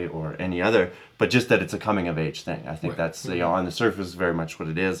sexual way or any other, but just that it's a coming of age thing. I think that's, you know, on the surface very much what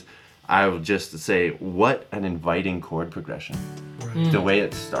it is. I will just say, what an inviting chord progression. Right. The way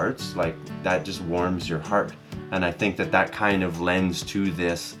it starts, like, that just warms your heart. And I think that kind of lends to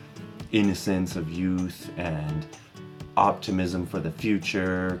this innocence of youth and optimism for the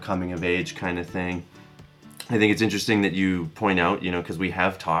future, coming of age kind of thing. I think it's interesting that you point out, you know, because we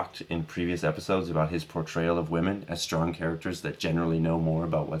have talked in previous episodes about his portrayal of women as strong characters that generally know more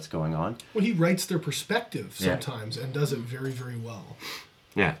about what's going on. Well, he writes their perspective sometimes and does it very, very well.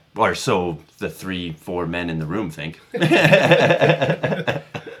 Yeah, or so the 3-4 men in the room think.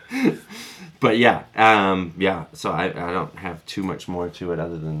 But so I don't have too much more to it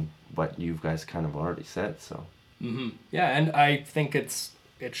other than what you guys kind of already said. So. Mm-hmm. Yeah, and I think it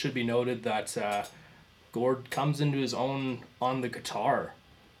should be noted that Gord comes into his own on the guitar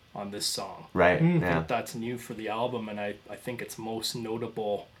on this song. Right. I think that's new for the album, and I think it's most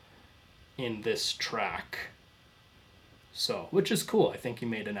notable in this track. So, which is cool. I think he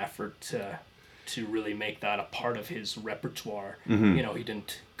made an effort to really make that a part of his repertoire. Mm-hmm. You know, he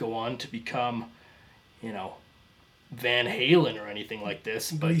didn't go on to become, you know, Van Halen or anything like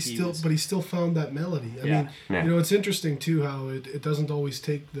this, but he still found that melody. I mean, you know, it's interesting too how it doesn't always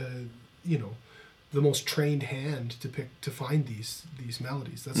take the, you know, the most trained hand to find these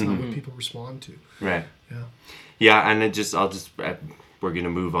melodies. That's not what people respond to. Right. Yeah. Yeah, and we're gonna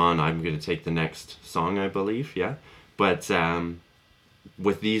move on. I'm gonna take the next song, I believe. Yeah, but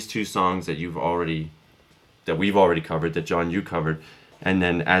with these two songs that we've already covered, that John you covered, and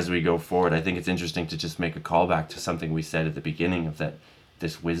then as we go forward, I think it's interesting to just make a callback to something we said at the beginning of that.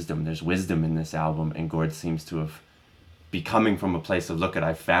 This wisdom. There's wisdom in this album, and Gord seems to have be coming from a place of, look,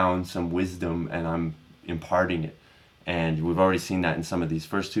 I found some wisdom and I'm imparting it. And we've already seen that in some of these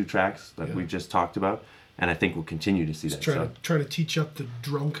first two tracks that we've just talked about. And I think we'll continue to see that. Trying to teach up the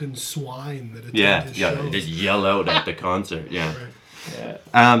drunken swine that attend his shows. Just yell out at the concert. Yeah. Right.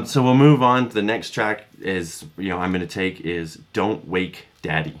 Yeah. So we'll move on. The next track is, you know, I'm going to take is Don't Wake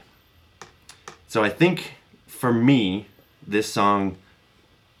Daddy. So I think for me, this song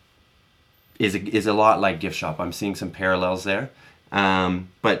is a lot like Gift Shop. I'm seeing some parallels there.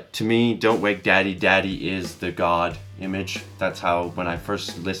 But to me, Don't Wake Daddy, Daddy is the God image. That's how, when I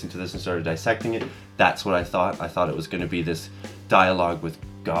first listened to this and started dissecting it, that's what I thought. I thought it was going to be this dialogue with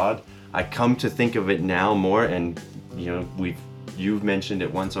God. I come to think of it now more, and you know, you've mentioned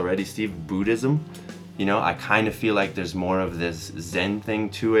it once already, Steve, Buddhism. You know, I kind of feel like there's more of this Zen thing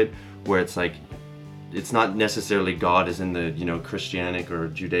to it, where it's like, it's not necessarily God as in the, you know, Christianic or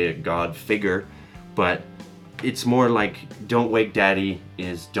Judaic God figure, but it's more like Don't Wake Daddy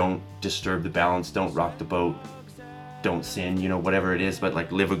is don't disturb the balance, don't rock the boat, don't sin, you know, whatever it is, but like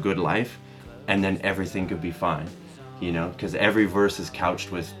live a good life, and then everything could be fine, you know, because every verse is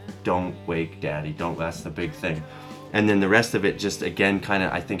couched with don't wake daddy, that's the big thing. And then the rest of it just, again, kind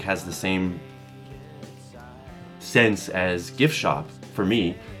of, I think has the same sense as Gift Shop for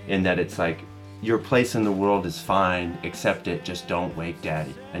me, in that it's like, your place in the world is fine, accept it, just don't wake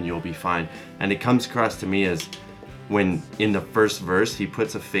daddy, and you'll be fine. And it comes across to me as when in the first verse he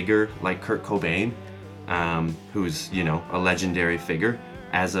puts a figure like Kurt Cobain, who's, you know, a legendary figure,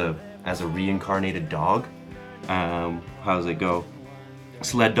 as a reincarnated dog. How does it go?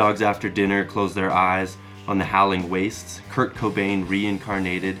 Sled dogs after dinner close their eyes on the howling wastes. Kurt Cobain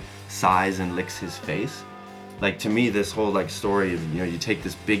reincarnated sighs and licks his face. Like, to me, this whole like story of, you know, you take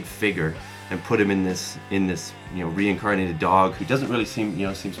this big figure and put him in this, you know, reincarnated dog who doesn't really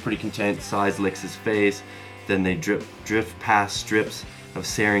seems pretty content, sighs, licks his face. Then they drift past strips of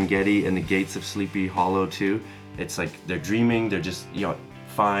Serengeti and the gates of Sleepy Hollow too. It's like they're dreaming, they're just, you know,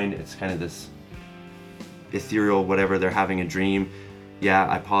 fine. It's kind of this ethereal whatever, they're having a dream.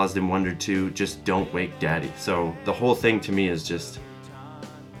 Yeah, I paused and wondered too, just don't wake daddy. So the whole thing to me is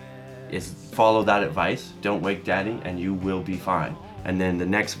follow that advice, don't wake daddy, and you will be fine. And then the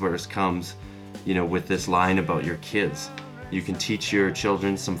next verse comes, you know, with this line about your kids. You can teach your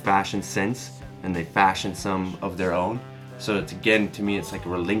children some fashion sense, and they fashion some of their own. So it's, again, to me, it's like a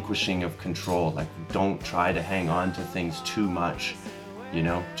relinquishing of control. Like, don't try to hang on to things too much, you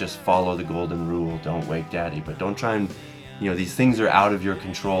know, just follow the golden rule, don't wake daddy, but don't try and, you know, these things are out of your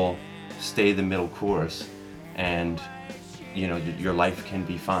control, stay the middle course, and, you know, your life can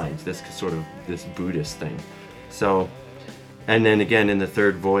be fine. This sort of, this Buddhist thing. So, and then again, in the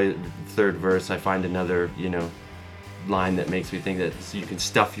third verse, I find another, you know, line that makes me think that you can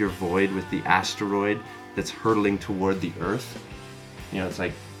stuff your void with the asteroid that's hurtling toward the earth. You know, it's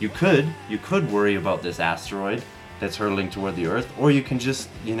like, you could worry about this asteroid that's hurtling toward the earth, or you can just,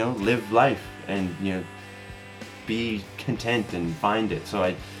 you know, live life and, you know, be content and find it. So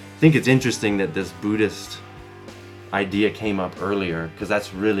I think it's interesting that this Buddhist idea came up earlier, because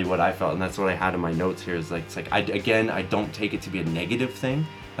that's really what I felt, and that's what I had in my notes here, is like, it's like, I don't take it to be a negative thing.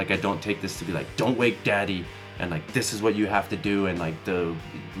 Like, I don't take this to be like, don't wake daddy, and like, this is what you have to do, and like, the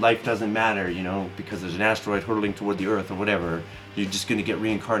life doesn't matter, you know, because there's an asteroid hurtling toward the earth or whatever, you're just gonna get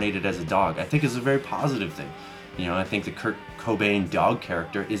reincarnated as a dog. I think it's a very positive thing. You know, I think the Kurt Cobain dog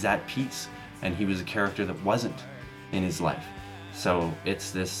character is at peace, and he was a character that wasn't in his life. So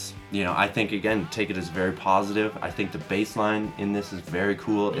it's this, you know, I think, again, take it as very positive. I think the bass line in this is very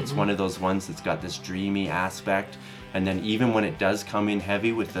cool. It's one of those ones that's got this dreamy aspect, and then even when it does come in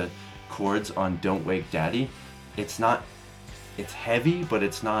heavy with the chords on Don't Wake Daddy, it's heavy, but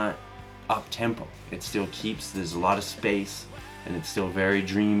it's not up tempo. It still keeps, there's a lot of space, and it's still very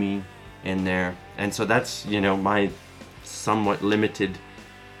dreamy in there. And so that's, you know, my somewhat limited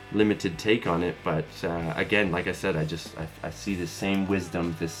take on it, but again, like I said, I see the same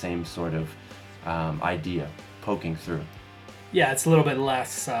wisdom, this same sort of idea poking through. Yeah, it's a little bit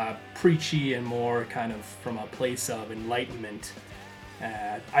less preachy and more kind of from a place of enlightenment.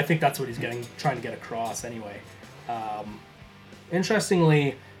 I think that's what he's trying to get across anyway.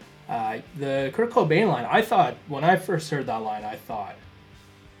 Interestingly, the Kurt Cobain line, I thought, when I first heard that line, I thought,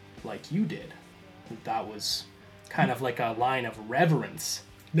 like you did, that was kind of like a line of reverence.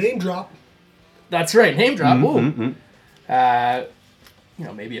 Name drop. That's right, name drop. Ooh. You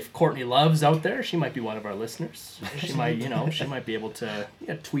know, maybe if Courtney Love's out there, she might be one of our listeners. She might, you know, she might be able to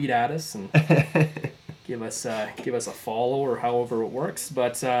tweet at us and give us a follow or however it works.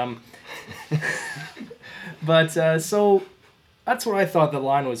 But so that's where I thought the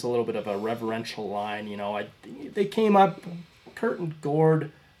line was a little bit of a reverential line. You know, they came up, Kurt and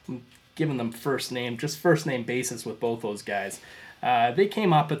Gord, I'm giving them first name basis with both those guys. They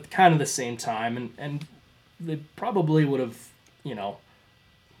came up at kind of the same time, and they probably would have, you know,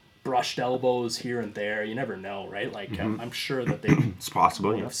 brushed elbows here and there. You never know, right? Like, I'm sure that they it's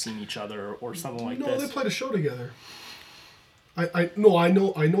possible, have seen each other or something like this. No, they played a show together. I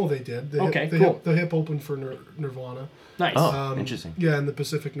know they did. Cool. The Hip opened for Nirvana. Nice. Oh, interesting. Yeah, in the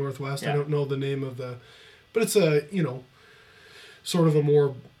Pacific Northwest. Yeah. I don't know the name of but it's a, you know, sort of a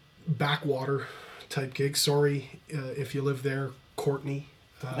more backwater type gig. Sorry if you live there, Courtney.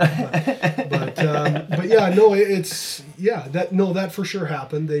 But yeah, no, that for sure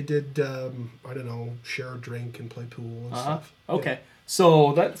happened. They did, I don't know, share a drink and play pool and stuff. Okay,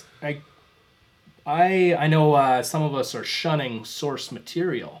 so that's I know some of us are shunning source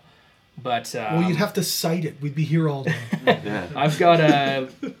material, but well, you'd have to cite it. We'd be here all day. Yeah. I've got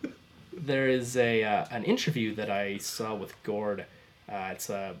there is an interview that I saw with Gord. It's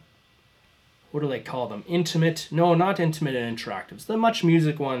a, what do they call them? Intimate? No, not intimate and interactives. The Much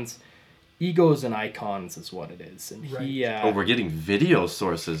Music ones. Egos and Icons is what it is. And right. We're getting video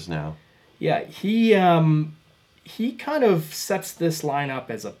sources now. Yeah, he kind of sets this line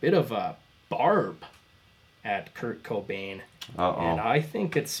up as a bit of a barb at Kurt Cobain. And I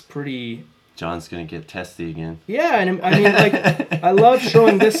think it's pretty... John's going to get testy again. Yeah, and I mean, like, I love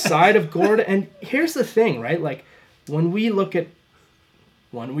showing this side of Gord. And here's the thing, right? Like, when we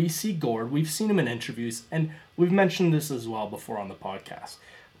see Gord, we've seen him in interviews, and we've mentioned this as well before on the podcast.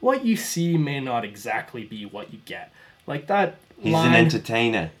 What you see may not exactly be what you get. Like that He's line, an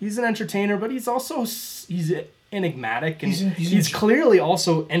entertainer. He's an entertainer, but he's enigmatic, and he's clearly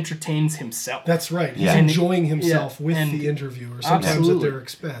also entertains himself. That's right. He's enjoying himself with the interviewer, sometimes at their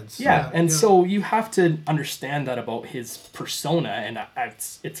expense. So you have to understand that about his persona, and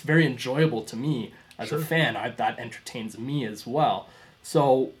it's very enjoyable to me as a fan. That entertains me as well.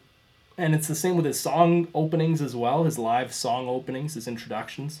 So, and it's the same with his song openings as well, his live song openings, his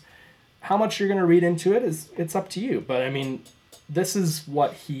introductions. How much you're going to read into it it's up to you. But I mean, this is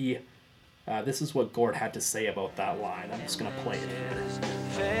what Gord had to say about that line. I'm just going to play it here.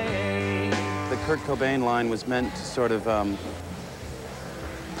 The Kurt Cobain line was meant to sort of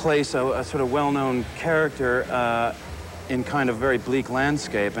place a sort of well-known character in kind of very bleak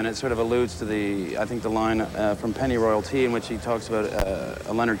landscape, and it sort of alludes to I think the line from Pennyroyal Tea in which he talks about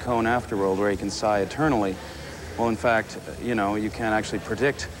a Leonard Cohen afterworld where he can sigh eternally. Well, in fact, you can't actually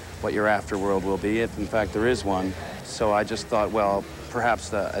predict what your afterworld will be, if in fact there is one. So I just thought, well,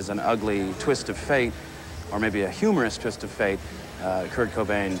 perhaps as an ugly twist of fate, or maybe a humorous twist of fate, Kurt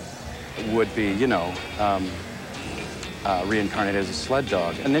Cobain would be, reincarnated as a sled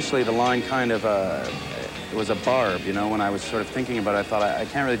dog. Initially, the line kind of, it was a barb, when I was sort of thinking about it, I thought I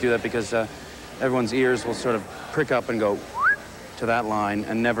can't really do that because everyone's ears will sort of prick up and go to that line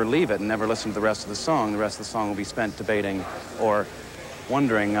and never leave it and never listen to the rest of the song. The rest of the song will be spent debating or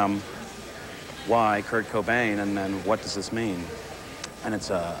wondering why Kurt Cobain and then what does this mean? And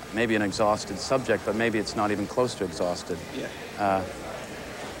it's maybe an exhausted subject, but maybe it's not even close to exhausted.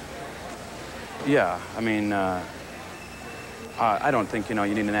 Yeah. I mean, I don't think, you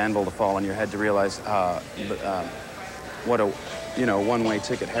need an anvil to fall on your head to realize what a, one-way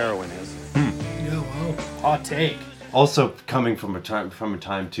ticket heroin is. Yeah, wow. Hot take. Also coming from a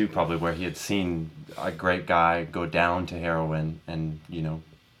time too, probably where he had seen a great guy go down to heroin, and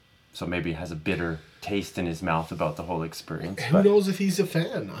so maybe has a bitter taste in his mouth about the whole experience. Who knows if he's a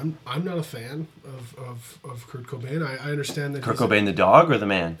fan? I'm not a fan of Kurt Cobain. I understand that. Kurt Cobain, the dog or the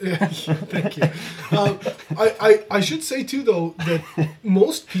man? Yeah, thank you. I should say too, though, that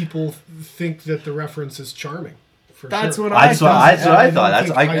most people think that the reference is charming. That's sure. what I thought. That's what I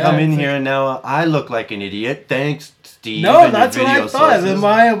thought. I come in here and now I look like an idiot. Thanks, Steve. No, that's what I thought. Sources.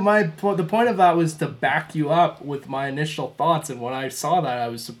 The point of that was to back you up with my initial thoughts, and when I saw that, I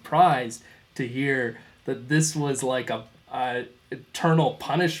was surprised to hear that this was like a eternal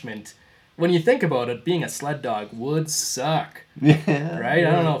punishment. When you think about it, being a sled dog would suck. Yeah. Right?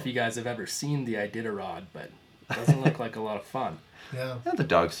 I don't know if you guys have ever seen the Iditarod, but it doesn't look like a lot of fun. Yeah. The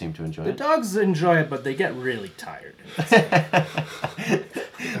dogs seem to enjoy it. The dogs enjoy it, but they get really tired.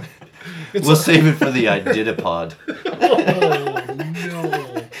 We'll save it for the Ididipod.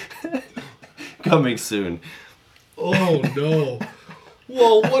 Oh, no. Coming soon. Oh, no.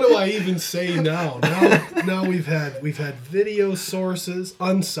 Well, what do I even say now? Now we've had video sources,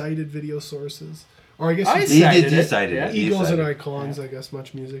 unsighted video sources. Or I guess he cited it. Eagles and Icons, I guess,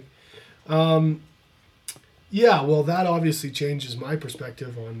 Much Music. Yeah, well, that obviously changes my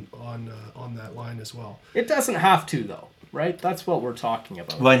perspective on that line as well. It doesn't have to, though, right? That's what we're talking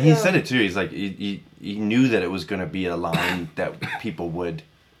about. Well, and he said it too. He's like, he knew that it was going to be a line that people would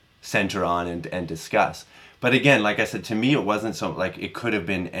center on and discuss. But again, like I said, to me, it wasn't so like it could have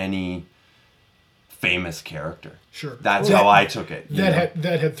been any famous character. Sure, that's how I took it. That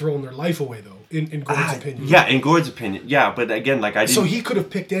had thrown their life away, though. In Gord's opinion. Yeah, in Gord's opinion. Yeah, but again, like I didn't. So he could have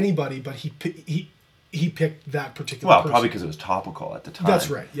picked anybody, but he picked that particular Well, person. probably because it was topical at the time.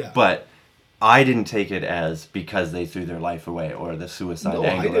 That's right, yeah. But I didn't take it as because they threw their life away or the suicide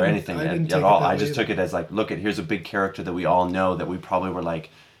angle or anything at all. I just took it as like, look, here's a big character that we all know that we probably were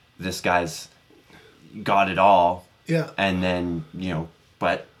like, this guy's got it all. Yeah. And then,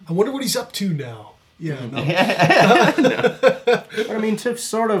 but... I wonder what he's up to now. Yeah, no. But I mean, to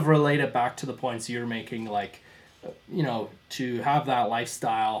sort of relate it back to the points you're making, like, to have that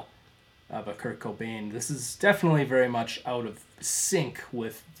lifestyle of a Kurt Cobain, this is definitely very much out of sync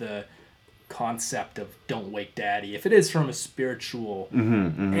with the concept of Don't Wake Daddy. If it is from a spiritual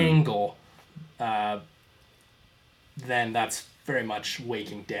angle, then that's very much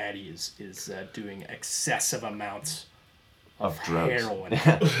Waking Daddy is doing excessive amounts of drugs. Heroin.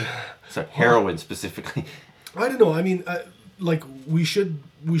 So heroin specifically. I don't know. I mean, like we should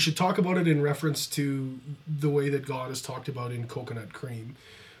talk about it in reference to the way that God is talked about in Coconut Cream,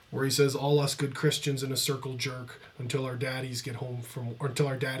 where he says, "All us good Christians in a circle jerk until our daddy gets home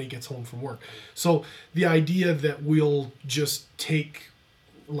from work." So the idea that we'll just take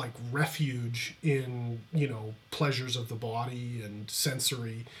like refuge in pleasures of the body and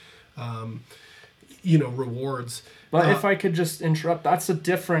sensory rewards. But if I could just interrupt, that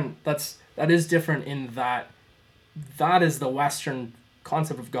is different in that is the Western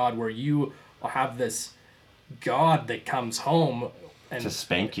concept of God, where you have this God that comes home and to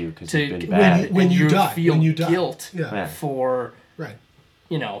spank you because you've been bad. When you feel guilt yeah. for right.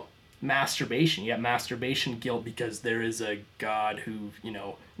 Masturbation. You have masturbation guilt because there is a God who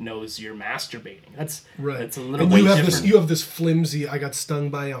knows you're masturbating. That's right. That's a little. And different. you have this flimsy, I got stung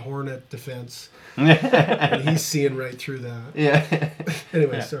by a hornet defense. And he's seeing right through that. Yeah.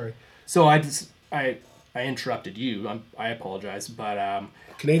 Anyway, sorry. So I interrupted you. I apologize, but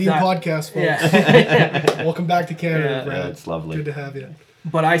Canadian podcast, folks. Yeah. Welcome back to Canada, Brad. It's lovely. Good to have you.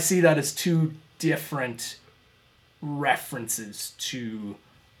 But I see that as two different references to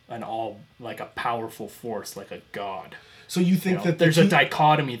like a powerful force, like a god. So you think that there's a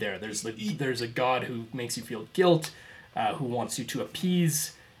dichotomy there. There's a god who makes you feel guilt, who wants you to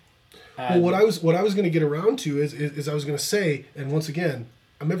appease. Well, what I was going to get around to is I was going to say, and once again,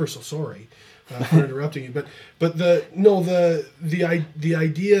 I'm ever so sorry for interrupting you, but the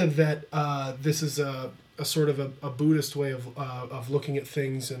idea that this is a sort of a Buddhist way of looking at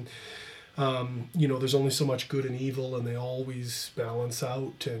things, and there's only so much good and evil, and they always balance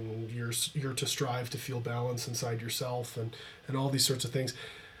out, and you're to strive to feel balance inside yourself, and all these sorts of things.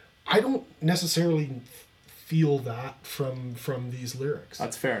 I don't necessarily feel that from these lyrics.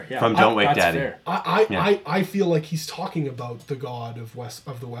 That's fair. Yeah. From Don't Wake Daddy. Fair. I feel like he's talking about the god of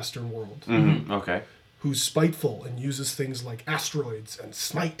the Western world. Mm-hmm. Okay. Who's spiteful and uses things like asteroids and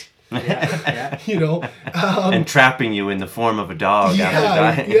smite. Yeah. And trapping you in the form of a dog after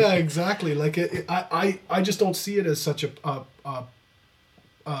dying. Yeah, exactly. Like I just don't see it as such a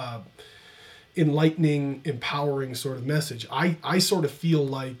enlightening, empowering sort of message. I sort of feel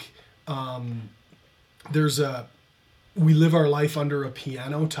like we live our life under a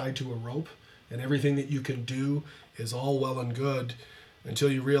piano tied to a rope, and everything that you can do is all well and good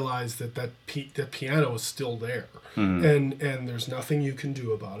until you realize that piano is still there, and there's nothing you can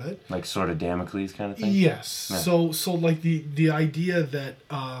do about it. Like sort of Damocles kind of thing. Yes. Yeah. So like the idea that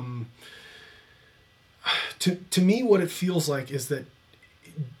to me what it feels like is that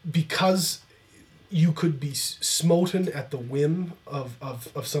because you could be smoten at the whim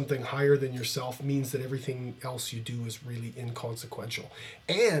of something higher than yourself means that everything else you do is really inconsequential.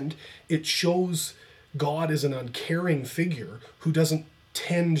 And it shows God as an uncaring figure who doesn't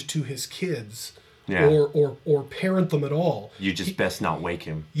tend to his kids or parent them at all. You just best not wake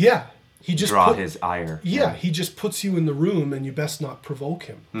him. Yeah. He just draw his ire. Yeah, he just puts you in the room and you best not provoke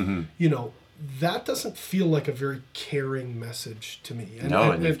him. Mm-hmm. That doesn't feel like a very caring message to me.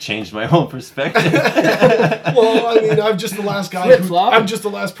 And you've changed my whole perspective. Well, I mean, I'm just the last guy. I'm just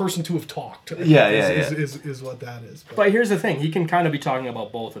the last person to have talked. Is what that is. But here's the thing: he can kind of be talking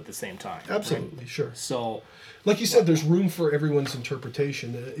about both at the same time. Absolutely, right? Sure. So, like you said, there's room for everyone's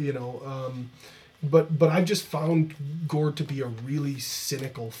interpretation. But I've just found Gord to be a really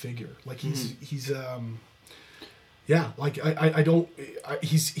cynical figure. Like he's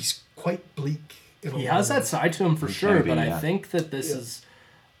quite bleak. He has that side to him for sure, but I think that this is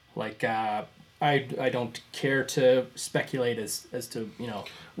like I don't care to speculate as to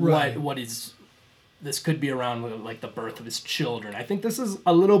what is this could be around like the birth of his children. I think this is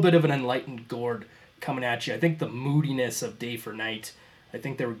a little bit of an enlightened Gord coming at you. I think the moodiness of Day for Night, I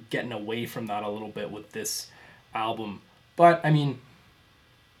think they were getting away from that a little bit with this album. But I mean,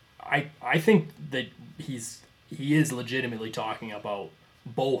 I think that he is legitimately talking about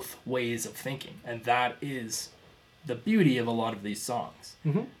both ways of thinking, and that is the beauty of a lot of these songs,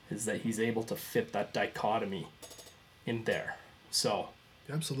 is that he's able to fit that dichotomy in there. So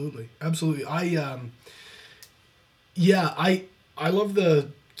absolutely I love the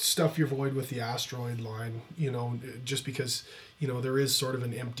stuff you're void with the asteroid line, just because there is sort of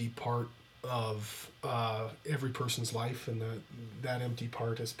an empty part of every person's life, and that empty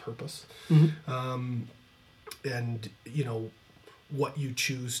part is purpose. And what you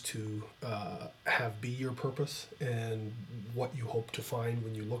choose to have be your purpose, and what you hope to find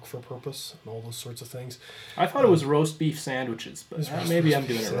when you look for purpose, and all those sorts of things. I thought it was roast beef sandwiches, but maybe I'm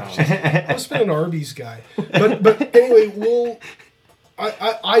doing it wrong. I've been an Arby's guy, but anyway,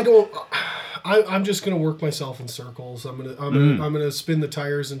 I'm just gonna work myself in circles. I'm gonna spin the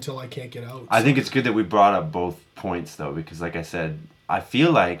tires until I can't get out. I think it's good that we brought up both points though, because like I said, I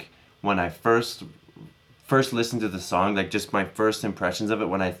feel like when I first listened to the song, like just my first impressions of it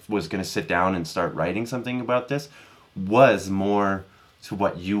when I was going to sit down and start writing something about this was more to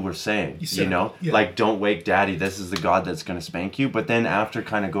what you were saying, like Don't Wake Daddy, this is the God that's going to spank you. But then after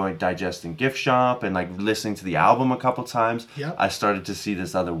kind of digesting Gift Shop and like listening to the album a couple times, I started to see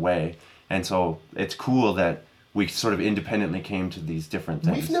this other way. And so it's cool that we sort of independently came to these different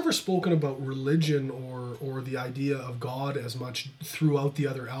things. We've never spoken about religion or the idea of God as much throughout the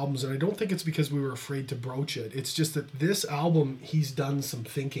other albums, and I don't think it's because we were afraid to broach it. It's just that this album, he's done some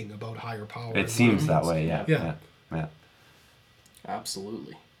thinking about higher power. It seems that way, yeah.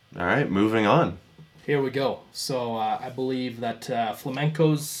 Absolutely. All right, moving on. Here we go. So I believe that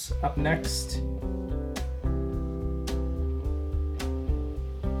Flamenco's up next.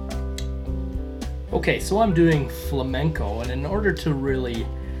 Okay, so I'm doing Flamenco, and in order to really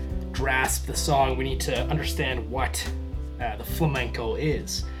grasp the song, we need to understand what the flamenco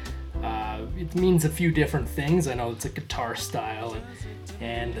is. It means a few different things. I know it's a guitar style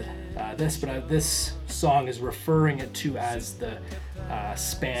and this song is referring it to as the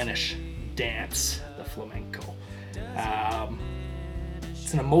Spanish dance, the flamenco.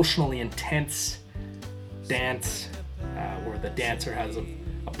 It's an emotionally intense dance where the dancer has a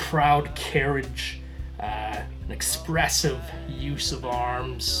proud carriage, an expressive use of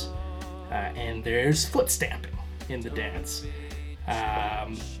arms, and there's foot stamping in the dance.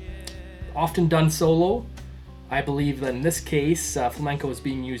 Often done solo. I believe that in this case, flamenco is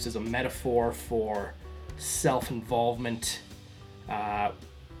being used as a metaphor for self-involvement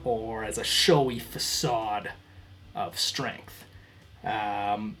or as a showy facade of strength.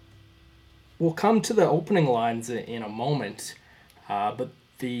 We'll come to the opening lines in a moment, but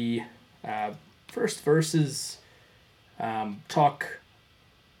the first verses talk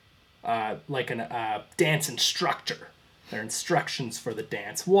like a dance instructor. They're instructions for the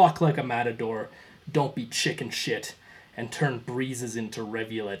dance. Walk like a matador, don't be chicken shit, and turn breezes into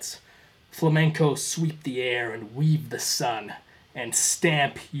rivulets. Flamenco, sweep the air and weave the sun, and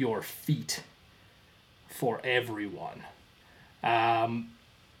stamp your feet for everyone. The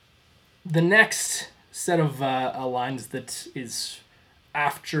next set of lines that is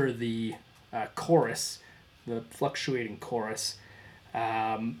after the chorus, the fluctuating chorus,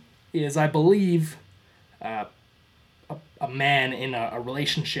 is, I believe, a man in a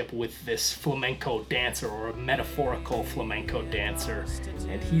relationship with this flamenco dancer, or a metaphorical flamenco dancer,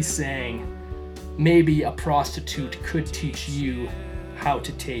 and he's saying, maybe a prostitute could teach you how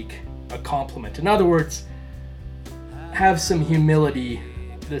to take a compliment. In other words, have some humility.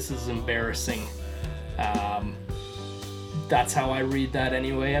 This is embarrassing. That's how I read that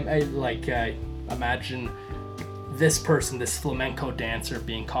anyway. I imagine this person, this flamenco dancer,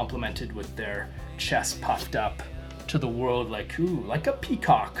 being complimented with their chest puffed up to the world, like a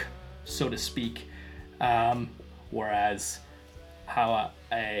peacock, so to speak. Whereas how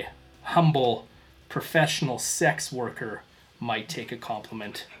a humble professional sex worker might take a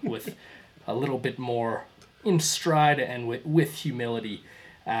compliment with a little bit more in stride and with humility.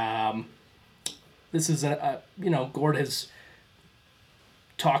 This is Gord has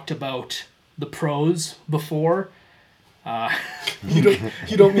talked about the prose before.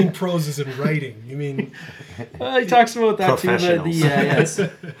 You don't mean prose as in writing. You mean he talks about that too. But yes,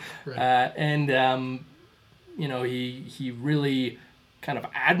 right. He really kind of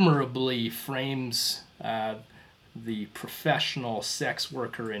admirably frames the professional sex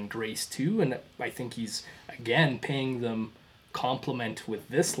worker in Grace 2, and I think he's again paying them compliment with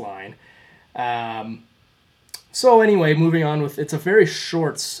this line. So anyway, moving on with, it's a very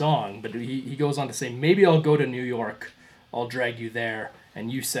short song, but he goes on to say, maybe I'll go to New York, I'll drag you there,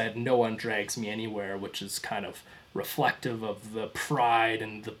 and you said no one drags me anywhere, which is kind of reflective of the pride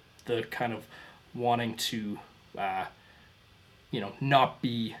and the kind of wanting to not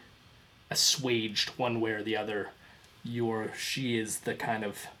be assuaged one way or the other. She is the kind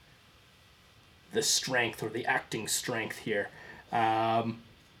of the strength, or the acting strength here.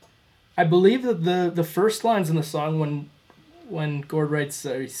 I believe that the first lines in the song, when Gord writes,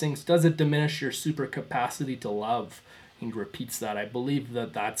 he sings, does it diminish your super capacity to love? He repeats that. I believe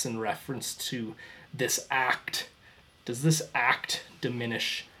that that's in reference to this act. Does this act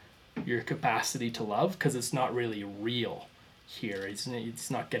diminish your capacity to love? Because it's not really real here.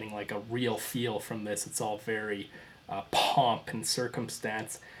 It's not getting like a real feel from this. It's all very pomp and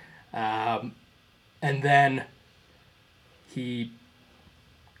circumstance. And then he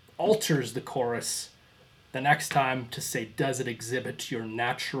alters the chorus the next time to say, does it exhibit your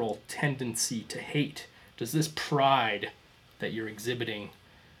natural tendency to hate? Does this pride that you're exhibiting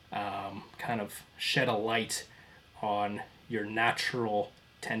kind of shed a light on your natural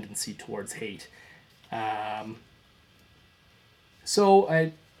tendency towards hate?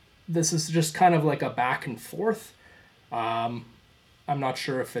 This is just kind of like a back and forth. I'm not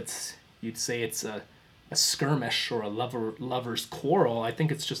sure if you'd say it's a skirmish or a lover's quarrel. I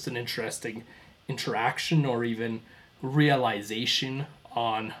think it's just an interesting interaction, or even realization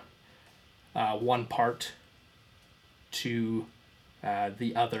on one part to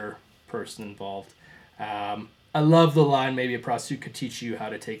the other person involved. I love the line, maybe a prostitute could teach you how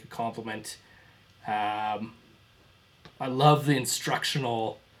to take a compliment. I love the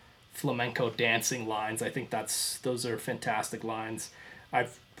instructional flamenco dancing lines. I think those are fantastic lines.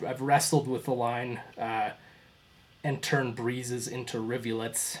 I've wrestled with the line and turn breezes into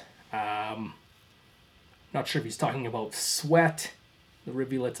rivulets. Not sure if he's talking about sweat, the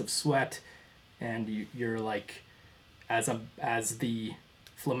rivulets of sweat, and you're like, as the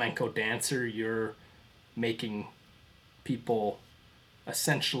flamenco dancer, you're making people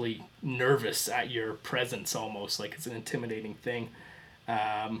essentially nervous at your presence, almost like it's an intimidating thing.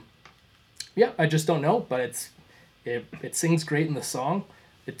 Yeah, I just don't know, but it sings great in the song.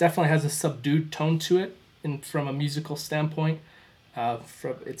 It definitely has a subdued tone to it from a musical standpoint.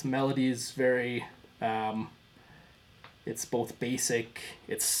 From its melody is very, it's both basic,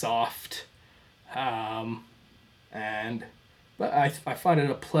 it's soft, but I find it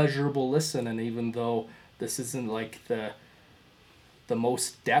a pleasurable listen. And even though this isn't like the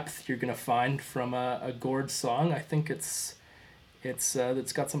most depth you're gonna find from a Gord song, I think it's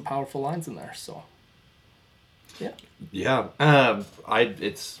got some powerful lines in there. So yeah.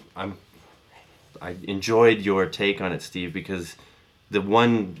 I enjoyed your take on it, Steve, because the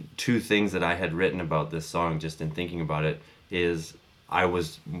two things that I had written about this song, just in thinking about it, is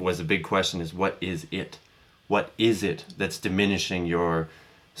was a big question: is what is it? What is it that's diminishing your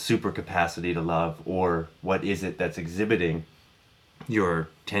super capacity to love, or what is it that's exhibiting your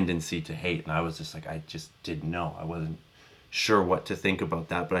tendency to hate? And I was just like, I just didn't know. I wasn't sure what to think about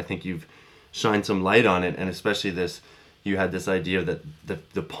that, but I think you've shined some light on it, and especially you had this idea that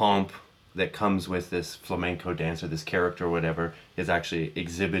the pomp that comes with this flamenco dancer, this character or whatever, is actually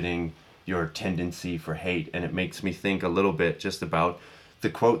exhibiting your tendency for hate. And it makes me think a little bit just about the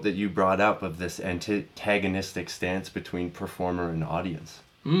quote that you brought up of this antagonistic stance between performer and audience.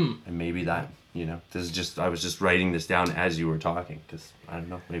 And maybe that, I was just writing this down as you were talking, because I don't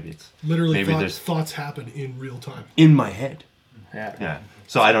know, maybe it's literally thoughts happen in real time in my head. Yeah.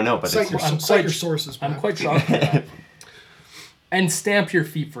 So I don't know, but cite your sources. I'm quite shocked by that. And stamp your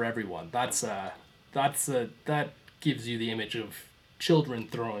feet for everyone. That gives you the image of children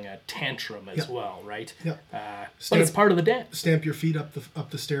throwing a tantrum as well, right? Yeah. But it's part of the dance. Stamp your feet up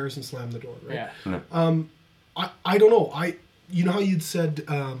the stairs and slam the door, right? Yeah. I don't know. You know how you'd said,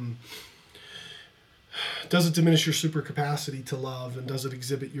 does it diminish your super capacity to love, and does it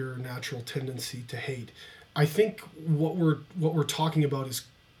exhibit your natural tendency to hate? I think what we're talking about is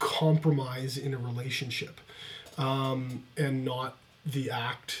compromise in a relationship, and not the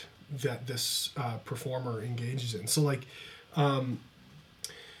act that this performer engages in. So like,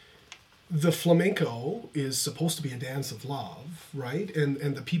 the flamenco is supposed to be a dance of love, right?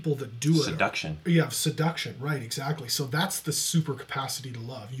 And the people that do it... Seduction. Seduction, right, exactly. So that's the super capacity to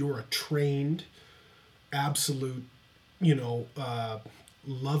love. You're a trained, absolute,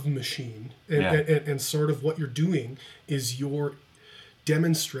 love machine. And sort of what you're doing is you're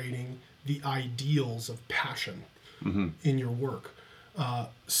demonstrating the ideals of passion in your work.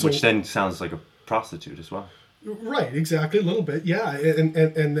 Which then sounds like a prostitute as well. Right, exactly, a little bit, yeah, and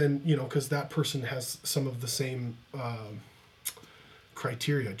then because that person has some of the same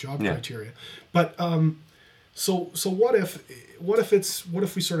criteria, but so what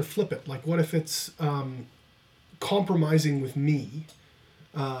if we sort of flip it? Like, what if it's compromising with me?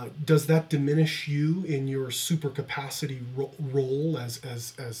 Does that diminish you in your super capacity role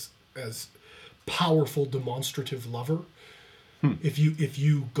as powerful demonstrative lover? If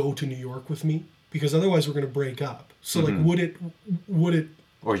you go to New York with me? Because otherwise we're going to break up. So like, would it?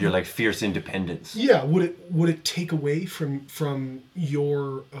 Or your like fierce independence. Yeah. Would it take away from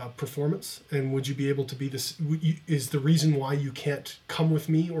your performance? And would you be able to be this? Is the reason why you can't come with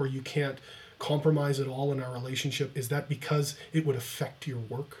me, or you can't compromise at all in our relationship, is that because it would affect your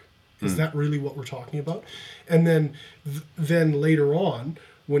work? Is that really what we're talking about? And then later on,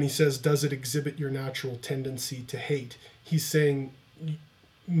 when he says, "Does it exhibit your natural tendency to hate?" He's saying,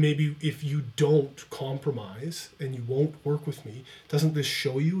 maybe if you don't compromise and you won't work with me, doesn't this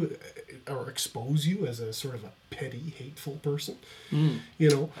show you or expose you as a sort of a petty, hateful person? A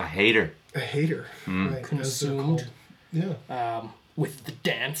hater. Right? Consumed. Yeah. With the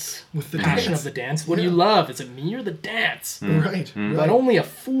dance. With the passion dance. of the dance. What do you love? Is it me or the dance? Right. But only a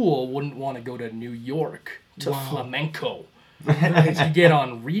fool wouldn't want to go to New York to flamenco. You get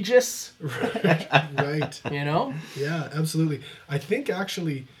on Regis. Right. Yeah, absolutely. I think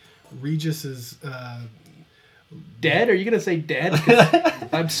actually Regis is dead. Are you gonna say dead? 'Cause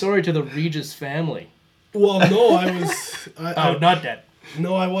I'm sorry to the Regis family. Well, no, I was. Not dead.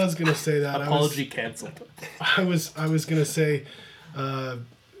 No, I was gonna say that. Apology canceled. I was gonna say,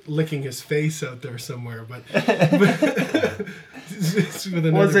 licking his face out there somewhere, but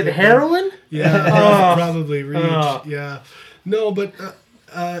was it heroin? Yeah, probably. Yeah. No, but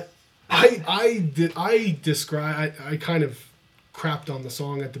I kind of crapped on the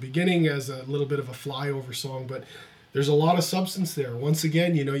song at the beginning as a little bit of a flyover song, but there's a lot of substance there. Once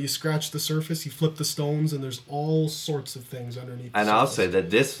again, you scratch the surface, you flip the stones, and there's all sorts of things underneath. And I'll say that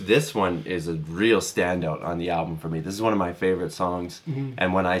this one is a real standout on the album for me. This is one of my favorite songs.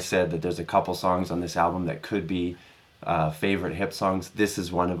 And when I said that there's a couple songs on this album that could be favorite Hip songs. This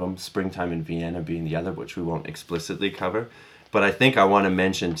is one of them, Springtime in Vienna being the other, which we won't explicitly cover. But I think I want to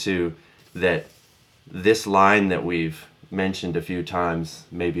mention too that this line that we've mentioned a few times,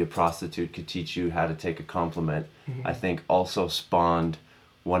 maybe a prostitute could teach you how to take a compliment, I think also spawned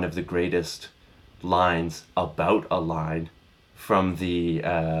one of the greatest lines about a line from the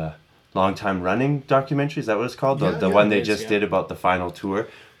Long Time Running documentary. Is that what it's called? The one they just did about the final tour,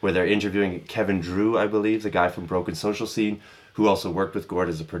 where they're interviewing Kevin Drew, I believe, the guy from Broken Social Scene, who also worked with Gord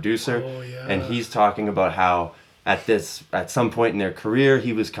as a producer. Oh, yeah. And he's talking about how at some point in their career,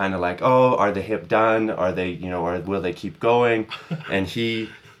 he was kind of like, oh, are the Hip done? Are they, or will they keep going? And he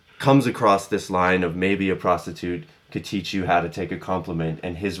comes across this line of maybe a prostitute could teach you how to take a compliment.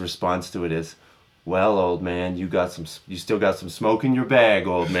 And his response to it is, well, old man, you still got some smoke in your bag,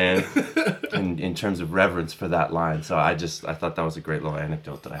 old man. in terms of reverence for that line. So I thought that was a great little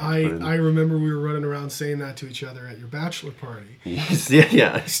anecdote that I had to put in. I remember we were running around saying that to each other at your bachelor party. Yes,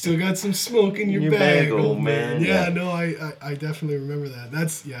 yeah. Still got some smoke in your bag, old man. Yeah, no, I definitely remember that.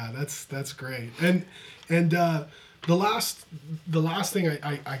 That's great. And the last thing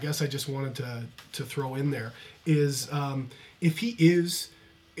I guess I just wanted to throw in there is if he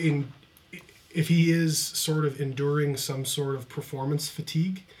is sort of enduring some sort of performance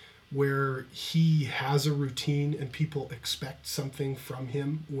fatigue, where he has a routine and people expect something from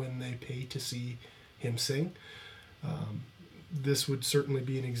him when they pay to see him sing, this would certainly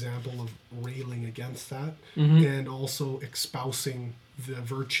be an example of railing against that, and also espousing the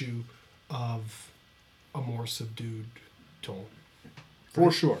virtue of a more subdued tone. For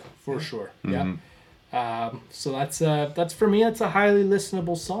sure. Yeah. So that's for me. It's a highly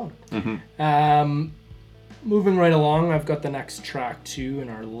listenable song. Moving right along, I've got the next track too in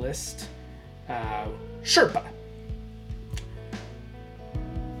our list. Sherpa.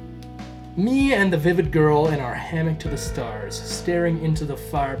 Me and the vivid girl in our hammock to the stars, staring into the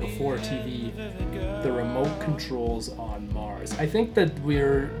fire before TV, the remote controls on Mars. I think that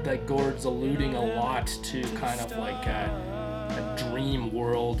Gord's alluding a lot to kind of like a dream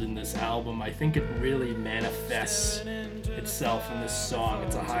world in this album. I think it really manifests itself in this song.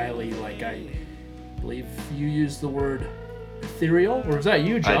 It's a highly, I believe you used the word ethereal, or was that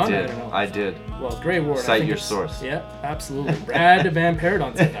you, John? I did. I don't know. I did. Well, great word. Cite your source. Yeah, absolutely. Brad Van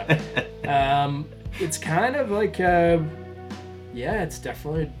Paradon said that. It's kind of like it's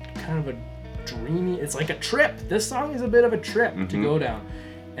definitely kind of a dreamy. It's like a trip. This song is a bit of a trip to go down.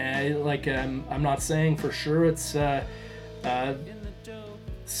 I'm not saying for sure it's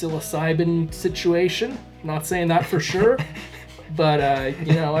psilocybin situation. Not saying that for sure, but I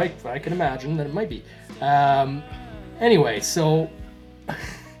can imagine that it might be. Anyway, so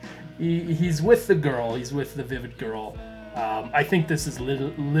he's with the girl. He's with the vivid girl. I think this is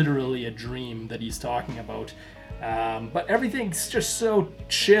literally a dream that he's talking about. But everything's just so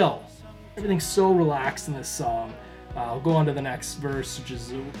chill. Everything's so relaxed in this song. I'll go on to the next verse, which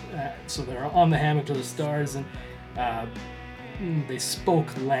is so they're on the hammock to the stars, and they spoke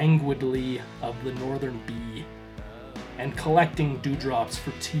languidly of the northern bee and collecting dewdrops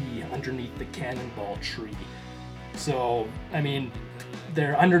for tea underneath the cannonball tree. So, I mean,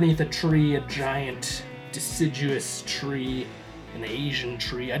 they're underneath a tree, a giant deciduous tree, an Asian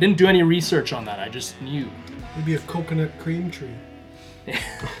tree. I didn't do any research on that, I just knew. Maybe a coconut cream tree.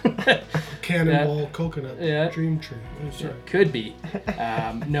 Cannonball coconut dream tree. Oh, sorry. It could be.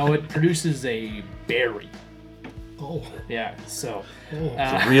 No, it produces a berry. Oh. Yeah, so.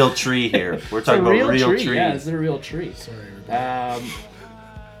 It's a real tree here. We're talking about real trees. Yeah, it's a real tree. Sorry, everybody.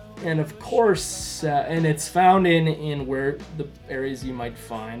 And of course, and it's found in where the areas you might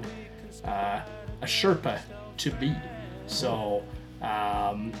find a Sherpa to be. So,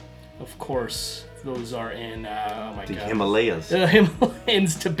 of course, those are in the Himalayas. The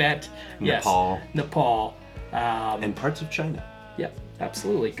Himalayas, Tibet, Nepal. Yes, Nepal, and parts of China. Yeah,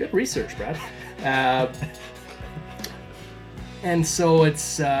 absolutely. Good research, Brad. And so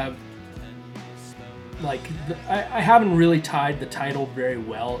it's I haven't really tied the title very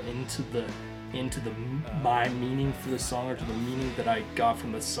well into my meaning for the song, or to the meaning that I got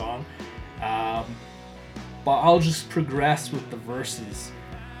from the song. But I'll just progress with the verses.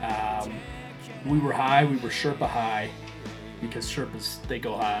 We were high, we were Sherpa high, because Sherpas, they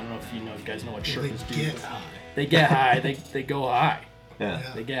go high. I don't know if you guys know what Sherpas do. They get high. They get high, they go high. Yeah.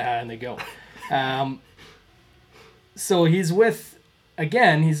 They get high and they go. So he's with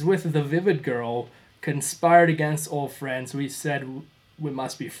the vivid girl, conspired against old friends. We said we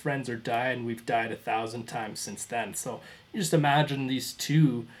must be friends or die, and we've died 1,000 times since then. So you just imagine these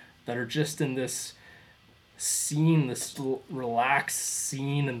two that are just in this scene, this relaxed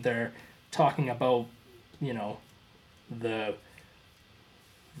scene, and they're talking about, the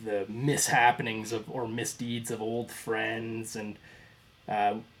mishappenings or misdeeds of old friends. And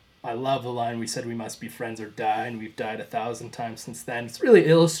I love the line, "We said we must be friends or die, and we've died 1,000 times since then." It's really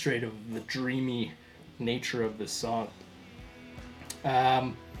illustrative of the dreamy nature of this song.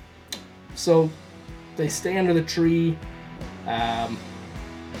 So they stay under the tree, and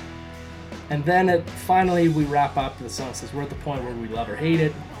then finally we wrap up. The song says, "We're at the point where we love or hate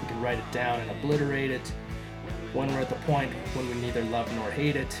it. We can write it down and obliterate it. When we're at the point when we neither love nor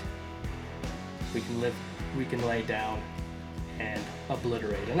hate it, we can lay down and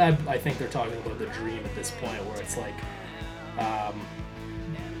obliterate." And I think they're talking about the dream at this point, where it's like,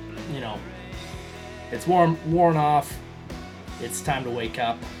 it's worn off. It's time to wake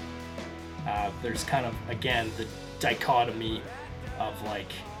up. There's kind of, again, the dichotomy of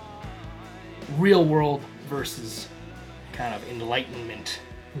like real world versus kind of enlightenment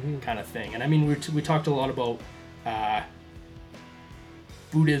kind of thing. And I mean, we talked a lot about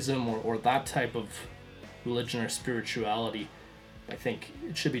Buddhism or that type of religion or spirituality. I think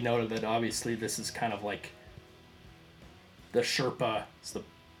it should be noted that obviously this is kind of like the Sherpa.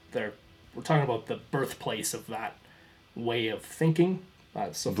 We're talking about the birthplace of that way of thinking.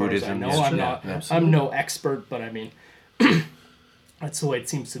 So far Buddhism, as I know, I'm no expert, but I mean, that's the way it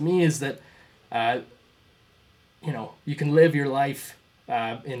seems to me. Is that you can live your life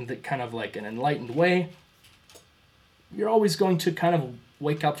in the kind of like an enlightened way. You're always going to kind of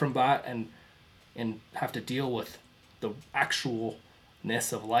wake up from that and have to deal with the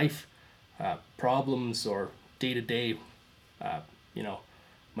actualness of life, problems or day-to-day,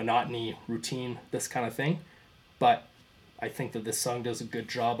 monotony, routine, this kind of thing. But I think that this song does a good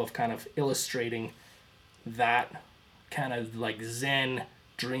job of kind of illustrating that kind of like Zen,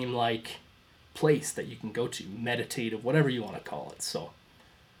 dreamlike place that you can go to, meditative, whatever you want to call it. So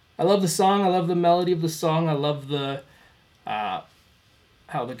I love the song. I love the melody of the song. I love the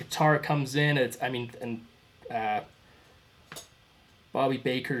how the guitar comes in. Bobby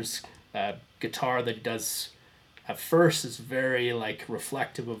Baker's guitar that he does at first is very like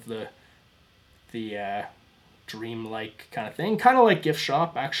reflective of the dreamlike kind of thing, kind of like Gift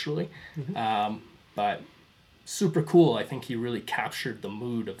Shop actually. But super cool. I think he really captured the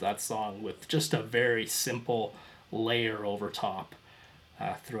mood of that song with just a very simple layer over top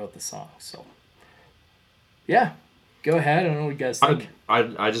throughout the song. So yeah, go ahead. I don't know what you guys think.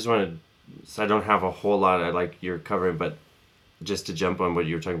 I just want to, so I don't have a whole lot I like you're covering, but just to jump on what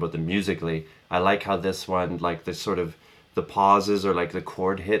you were talking about, the musically, I like how this one, like the sort of the pauses or like the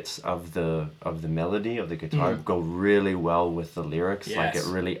chord hits of the melody of the guitar go really well with the lyrics. Yes. Like it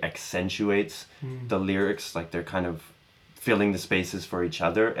really accentuates the lyrics, like they're kind of filling the spaces for each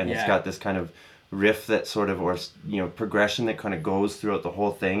other, and it's got this kind of riff that sort of, or progression that kind of goes throughout the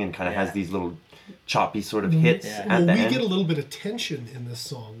whole thing and kind of has these little choppy sort of hits at the end. We get a little bit of tension in this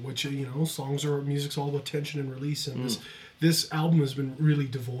song, which music's all about tension and release, and this album has been really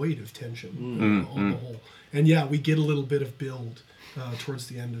devoid of tension on the whole. And we get a little bit of build towards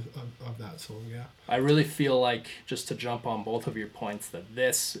the end of that song. I really feel like, just to jump on both of your points, that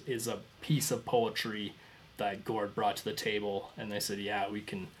this is a piece of poetry that Gord brought to the table, and they said,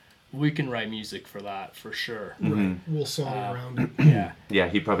 we can write music for that for sure. Right. We'll song around it. Yeah,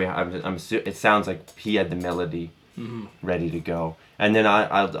 he probably. It sounds like he had the melody ready to go. And then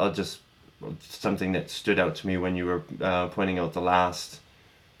I'll just, something that stood out to me when you were pointing out the last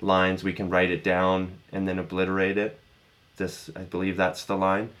lines, "We can write it down and then obliterate it." I believe that's the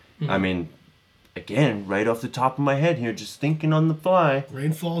line. I mean, again, right off the top of my head here, just thinking on the fly.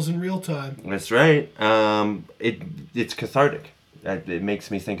 Rain falls in real time. That's right. It's cathartic. It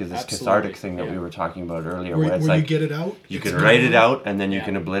makes me think of this cathartic thing that we were talking about earlier, where it's like you get it out. You can write it out and then you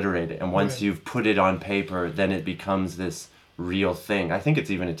can obliterate it. And once you've put it on paper, then it becomes this real thing. I think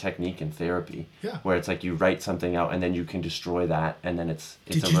it's even a technique in therapy, where it's like you write something out and then you can destroy that, and then it's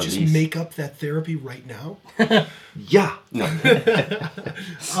a release. Did you just make up that therapy right now? Yeah. No.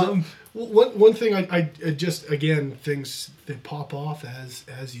 One thing I just, again, things that pop off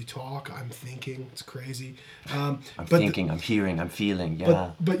as you talk. I'm thinking, it's crazy. I'm hearing, I'm feeling.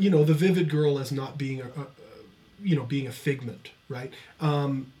 Yeah. But the vivid girl as not being being a figment, right?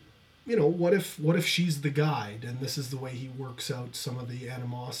 What if she's the guide, and this is the way he works out some of the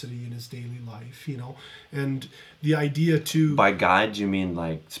animosity in his daily life, and the idea too. By guide, you mean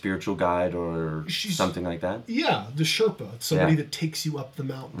like spiritual guide or something like that? Yeah, the Sherpa, somebody that takes you up the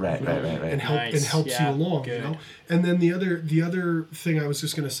mountain, right, and helps you along, good. And then the other thing I was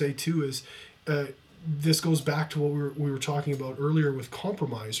just going to say too is, this goes back to what we were talking about earlier with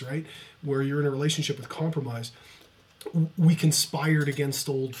compromise, right? Where you're in a relationship with compromise. We conspired against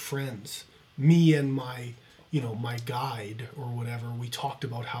old friends. Me and my, my guide or whatever, we talked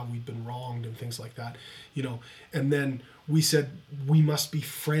about how we'd been wronged and things like that, and then we said we must be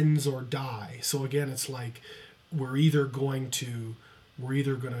friends or die. So again, it's like we're either going to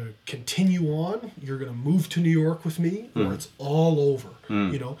continue on, you're going to move to New York with me, or it's all over,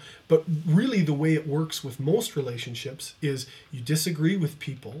 But really the way it works with most relationships is you disagree with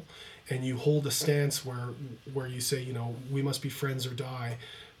people and you hold a stance where you say, we must be friends or die.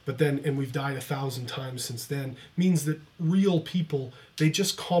 But then, and we've died 1,000 times since then, means that real people, they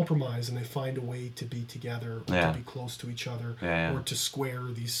just compromise and they find a way to be together or to be close to each other or to square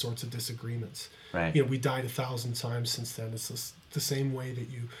these sorts of disagreements. Right. We died 1,000 times since then. It's the same way that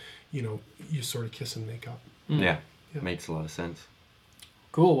you sort of kiss and make up. Yeah. Makes a lot of sense.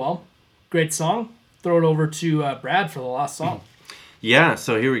 Cool. Well, great song. Throw it over to Brad for the last song. Yeah,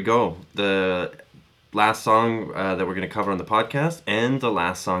 so here we go. The last song that we're going to cover on the podcast and the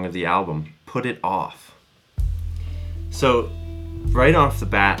last song of the album, Put It Off. So right off the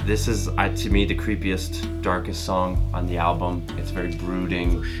bat, this is to me the creepiest, darkest song on the album. It's very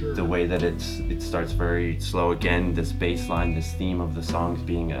brooding. Sure. The way that it starts very slow. Again, this bass line, this theme of the songs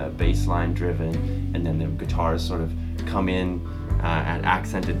being a bass line driven, and then the guitars sort of come in at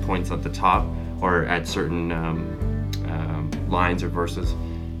accented points at the top or at certain lines or verses.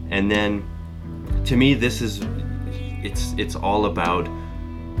 And then to me, it's all about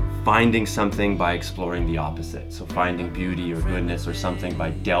finding something by exploring the opposite. So finding beauty or goodness or something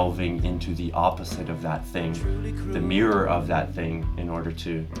by delving into the opposite of that thing, the mirror of that thing, in order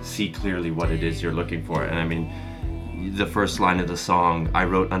to see clearly what it is you're looking for. And I mean, the first line of the song, I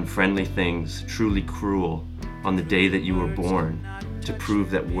wrote unfriendly things, truly cruel, on the day that you were born, to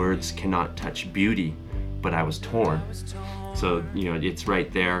prove that words cannot touch beauty, but I was torn. So, it's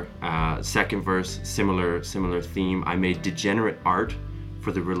right there. Second verse, similar theme. I made degenerate art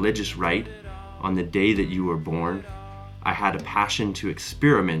for the religious rite on the day that you were born. I had a passion to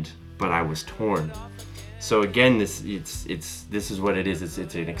experiment, but I was torn. So again, this is what it is.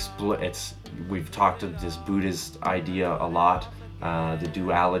 We've talked of this Buddhist idea a lot, the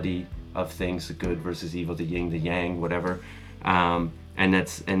duality of things, the good versus evil, the yin, the yang, whatever. And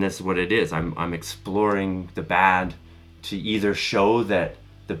that's what it is. I'm exploring the bad to either show that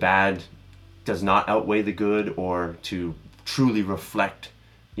the bad does not outweigh the good, or to truly reflect,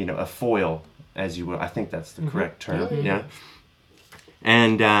 a foil, as you will. I think that's the correct term. Yeah.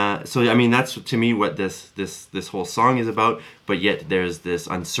 And so, I mean, that's to me what this whole song is about. But yet there's this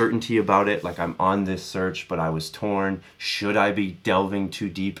uncertainty about it. Like, I'm on this search, but I was torn. Should I be delving too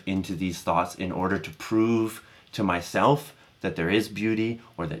deep into these thoughts in order to prove to myself that there is beauty,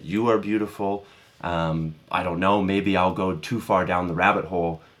 or that you are beautiful? I don't know, maybe I'll go too far down the rabbit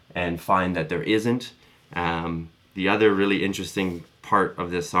hole and find that there isn't. The other really interesting part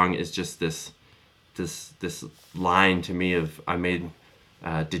of this song is just this line to me of, I made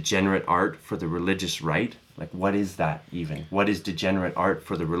degenerate art for the religious rite. Like, what is that even? What is degenerate art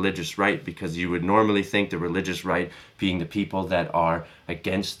for the religious rite? Because you would normally think the religious rite being the people that are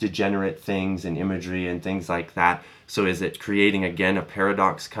against degenerate things and imagery and things like that. So is it creating, again, a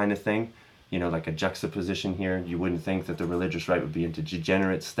paradox kind of thing? Like a juxtaposition here. You wouldn't think that the religious right would be into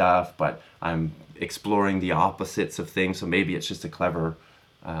degenerate stuff, but I'm exploring the opposites of things. So maybe it's just a clever,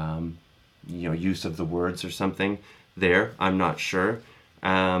 use of the words or something there. I'm not sure.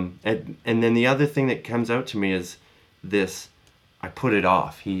 And then the other thing that comes out to me is this, I put it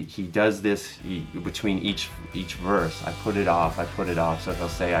off. He does this between each verse. I put it off. So he'll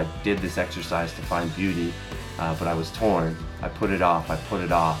say, I did this exercise to find beauty, but I was torn. I put it off.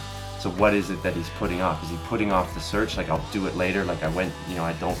 So what is it that he's putting off? Is he putting off the search? Like, I'll do it later. Like,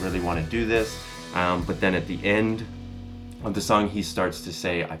 I don't really want to do this. But then at the end of the song, he starts to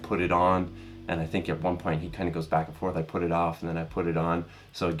say, I put it on. And I think at one point he kind of goes back and forth. I put it off and then I put it on.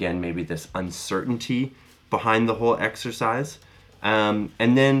 So again, maybe this uncertainty behind the whole exercise. And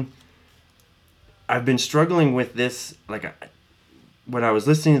then I've been struggling with this. Like, when I was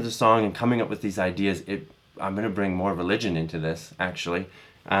listening to the song and coming up with these ideas, I'm going to bring more religion into this, actually.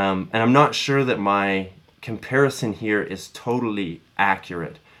 And I'm not sure that my comparison here is totally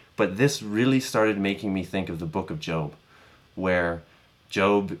accurate, but this really started making me think of the book of Job, where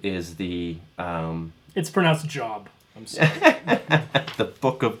Job is the... It's pronounced Job. I'm sorry. The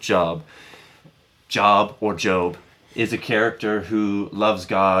book of Job. Job, or Job, is a character who loves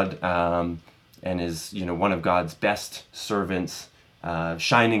God and is, one of God's best servants,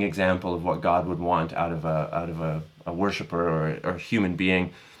 shining example of what God would want out of a worshiper or a human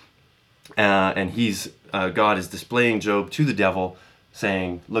being, and God is displaying Job to the devil,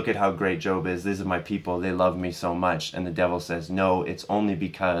 saying, look at how great Job is. These are my people. They love me so much. And the devil says, no, it's only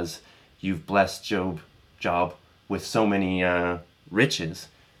because you've blessed Job Job, with so many riches,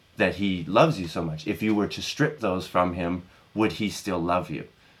 that he loves you so much. If you were to strip those from him, would he still love you?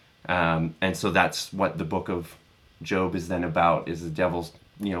 And so that's what the book of Job is then about, is the devil's,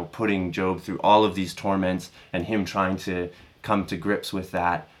 putting Job through all of these torments and him trying to come to grips with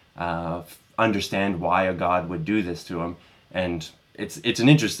that, understand why a God would do this to him. And it's an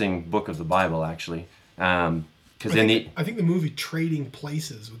interesting book of the Bible, actually. Because I think the movie Trading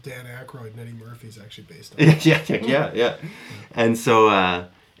Places with Dan Aykroyd and Eddie Murphy is actually based on it. yeah. And so,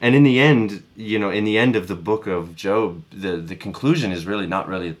 and in the end of the book of Job, the conclusion is really not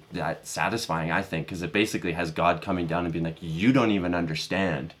really that satisfying, I think, because it basically has God coming down and being like, you don't even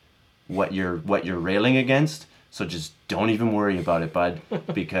understand what you're railing against, so just don't even worry about it, bud,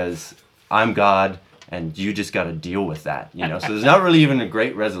 because I'm God. And you just got to deal with that, So there's not really even a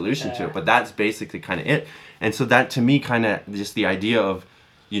great resolution to it, but that's basically kind of it. And so that, to me, kind of just the idea of,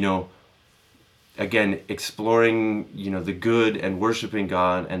 again, exploring, the good and worshiping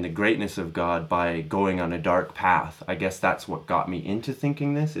God and the greatness of God by going on a dark path. I guess that's what got me into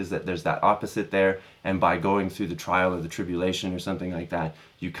thinking this, is that there's that opposite there. And by going through the trial or the tribulation or something like that,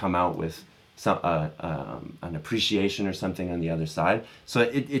 you come out with some an appreciation or something on the other side. So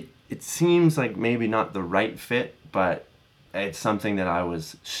it seems like maybe not the right fit, but it's something that I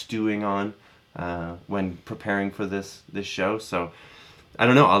was stewing on when preparing for this show. So I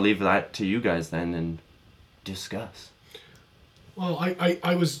don't know. I'll leave that to you guys then and discuss. Well,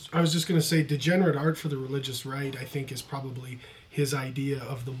 I was just going to say, degenerate art for the religious right, I think, is probably his idea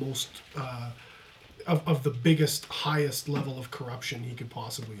of the most of the biggest, highest level of corruption he could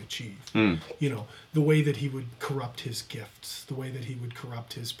possibly achieve. The way that he would corrupt his gifts, the way that he would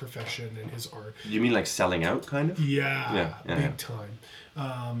corrupt his profession and his art. You mean like selling out, kind of? Yeah, big time.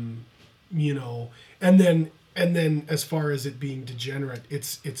 And then as far as it being degenerate,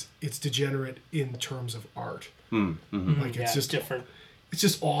 it's degenerate in terms of art. Like it's just different. It's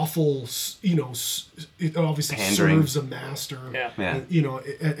just awful, it obviously pandering. Serves a master,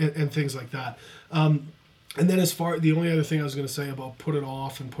 and things like that. And then the only other thing I was going to say about put it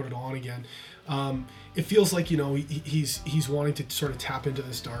off and put it on again, it feels like, he's wanting to sort of tap into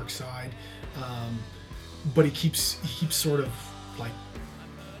this dark side, but he keeps sort of like,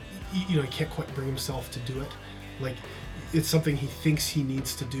 he can't quite bring himself to do it. Like, it's something he thinks he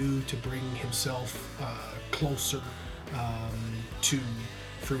needs to do to bring himself closer to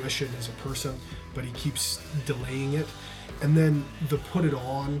fruition as a person, but he keeps delaying it. And then the put it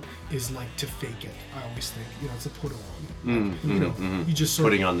on is like to fake it. I always think, it's a put on. You just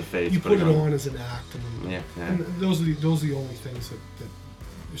putting on the face. You put it on as an act, and, yeah. And those are the only things that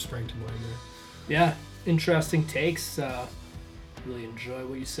sprang to mind there. Yeah, interesting takes. Really enjoy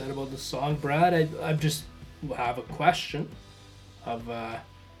what you said about the song, Brad. I just have a question of what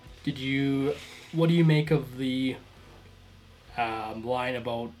do you make of the line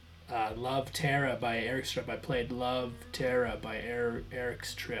about Love Tara by Eric Strip? I played Love Tara by Eric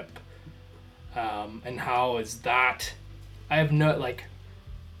Strip, and how is that? I have no,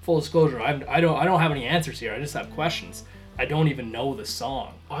 full disclosure, I don't have any answers here. I just have questions. I don't even know the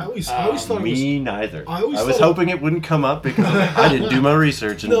song. I always thought it was... Me neither. I was hoping it wouldn't come up because I didn't do my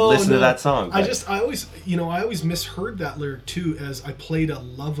research and listen to that song. But. I always misheard that lyric too as I played a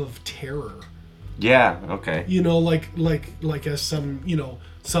love of terror. Yeah, okay. Like as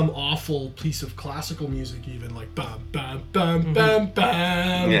some awful piece of classical music, even like bam bam bam bam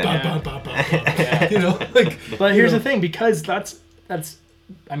bam bam bam bam bam. But here's the thing, because that's a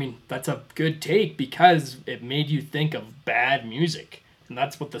good take, because it made you think of bad music, and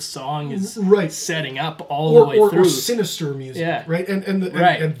that's what the song is setting up all the way through. Or sinister music, right?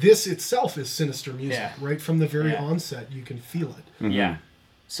 And this itself is sinister music, right? From the very onset, you can feel it. Mm-hmm. Yeah.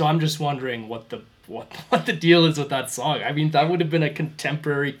 So I'm just wondering what the deal is with that song. I mean, that would have been a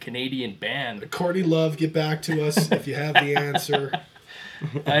contemporary Canadian band. Courtney Love, get back to us if you have the answer.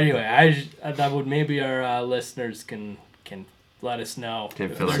 Anyway, that would maybe our listeners can let us know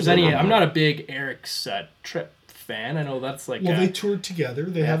if there's any. I'm not a big Eric's Trip fan. I know that's like. Well, they toured together.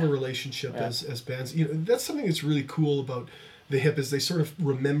 They have a relationship as bands. That's something that's really cool about the Hip, is they sort of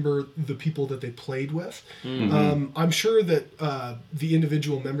remember the people that they played with. Mm-hmm. I'm sure that the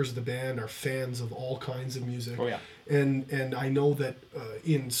individual members of the band are fans of all kinds of music. Oh yeah. And I know that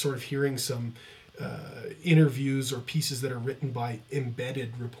in sort of hearing some interviews or pieces that are written by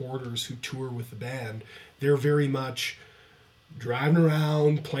embedded reporters who tour with the band, they're very much driving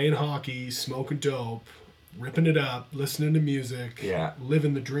around, playing hockey, smoking dope, ripping it up, listening to music,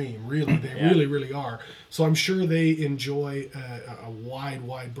 living the dream. Really, they really are. So I'm sure they enjoy a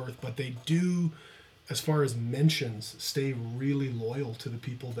wide berth, but they do as far as mentions, stay really loyal to the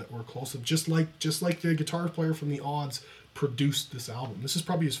people that were close to him. Just like the guitar player from the Odds produced this album. This is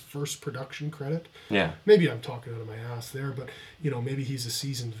probably his first production credit. Yeah. Maybe I'm talking out of my ass there, but maybe he's a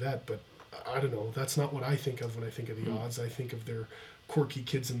seasoned vet, but I don't know. That's not what I think of when I think of the Odds. I think of their quirky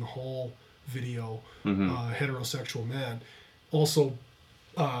Kids in the Hall video, Heterosexual Man. Also,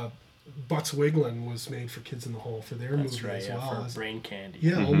 Butts Wigglin' was made for Kids in the Hall for their movie as well. For Brain Candy.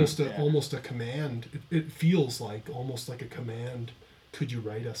 Yeah, almost a command. It feels like almost like a command. Could you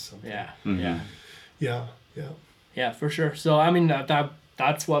write us something? Yeah, for sure. So I mean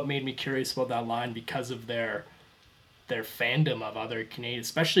that's what made me curious about that line, because of their fandom of other Canadian,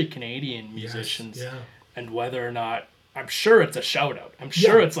 especially Canadian musicians, and whether or not. I'm sure it's a shout out. I'm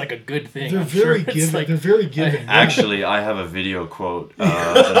sure it's like a good thing. They're very giving. They're very giving. Actually, I have a video quote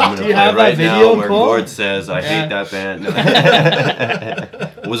that I'm going to play right now where Gord says, "I hate that band."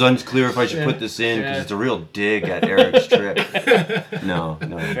 It was unclear if I should put this in because it's a real dig at Eric's trip. No.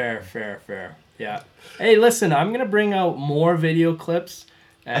 Fair. Yeah. Hey, listen, I'm gonna bring out more video clips.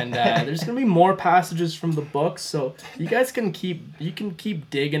 And there's gonna be more passages from the book, so you guys can keep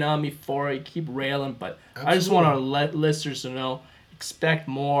digging on me for it, keep railing, but Absolutely. I just want to let listeners to know, expect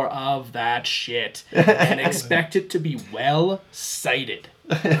more of that shit, and expect it to be well cited.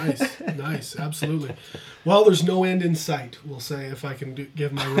 Nice, absolutely. Well, there's no end in sight, we'll say, if I can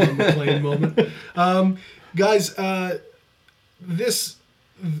give my Ron McLean moment. Guys, this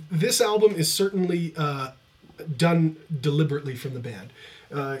album is certainly done deliberately from the band.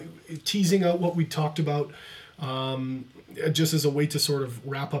 Teasing out what we talked about, just as a way to sort of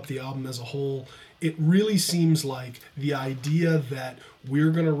wrap up the album as a whole. It really seems like the idea that we're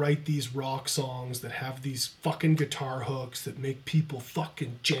going to write these rock songs that have these fucking guitar hooks that make people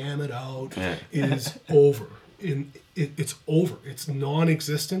fucking jam it out is over. It's over. It's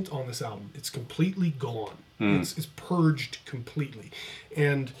non-existent on this album. It's completely gone. It's purged completely.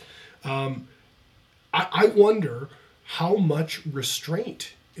 And I wonder how much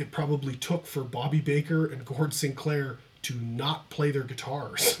restraint it probably took for Bobby Baker and Gord Sinclair to not play their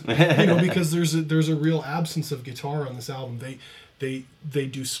guitars, because there's a real absence of guitar on this album. They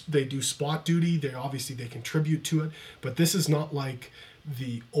do spot duty. They contribute to it, but this is not like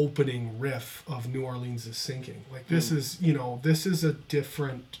the opening riff of New Orleans is Sinking. Like this is a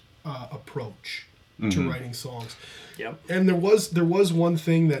different approach to writing songs. Yep. And there was one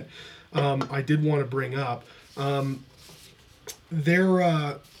thing that I did want to bring up.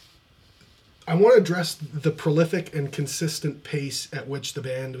 I want to address the prolific and consistent pace at which the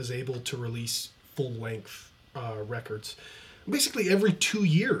band was able to release full-length records. Basically every 2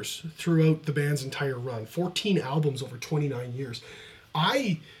 years throughout the band's entire run. 14 albums over 29 years.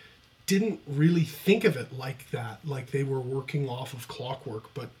 I didn't really think of it like that, like they were working off of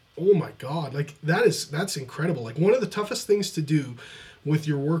clockwork, but oh my God, like that's incredible. Like one of the toughest things to do with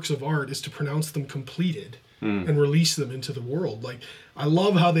your works of art is to pronounce them completed and release them into the world. Like, I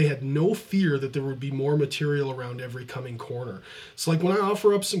love how they had no fear that there would be more material around every coming corner. So like when I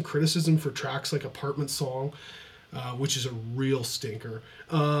offer up some criticism for tracks like Apartment Song, which is a real stinker.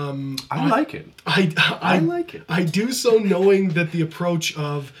 I like it. I like it. I do so knowing that the approach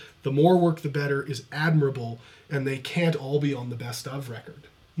of the more work the better is admirable, and they can't all be on the best of record.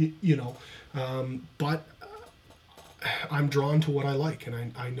 But I'm drawn to what I like,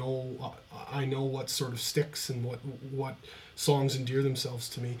 and I know what sort of sticks and what songs endear themselves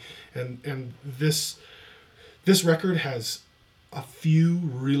to me, and this record has a few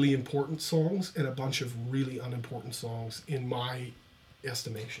really important songs and a bunch of really unimportant songs in my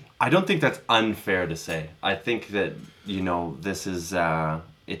estimation. I don't think that's unfair to say. I think that this is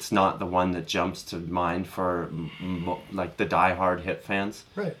it's not the one that jumps to mind for like the diehard Hip fans,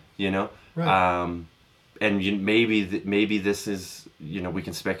 right? Right. And maybe this is, we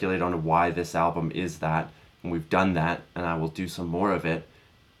can speculate on why this album is that, and we've done that, and I will do some more of it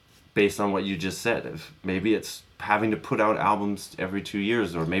based on what you just said. If maybe it's having to put out albums every 2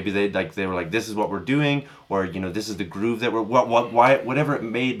 years, or maybe they were like, this is what we're doing, or this is the groove that we're whatever it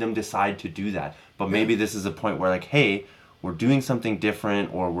made them decide to do that. But maybe this is a point where like, hey, we're doing something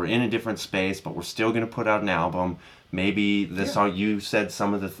different, or we're in a different space, but we're still going to put out an album. Maybe the song, you said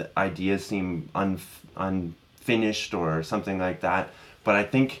some of the ideas seem unfinished or something like that. But I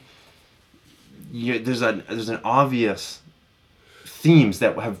think there's an obvious themes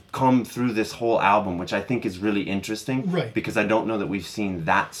that have come through this whole album, which I think is really interesting. Right. Because I don't know that we've seen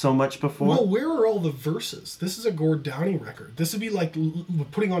that so much before. Well, where are all the verses? This is a Gord Downie record. This would be like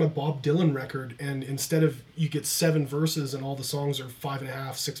putting on a Bob Dylan record, and instead of you get 7 verses and all the songs are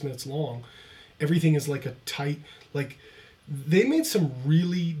 5.5, 6 minutes long, everything is like a tight, like they made some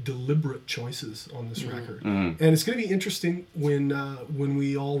really deliberate choices on this record, and it's going to be interesting when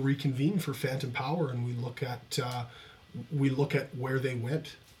we all reconvene for Phantom Power and we look at where they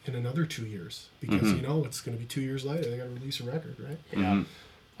went in another 2 years, because it's going to be 2 years later they got to release a record, right? Yeah.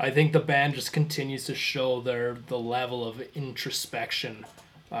 I think the band just continues to show the level of introspection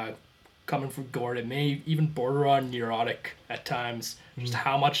coming from Gord. It may even border on neurotic at times, just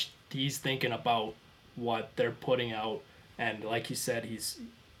how much he's thinking about what they're putting out. And like you said,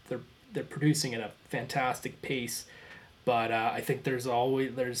 they're producing at a fantastic pace. But I think there's little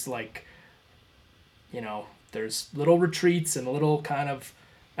retreats and little kind of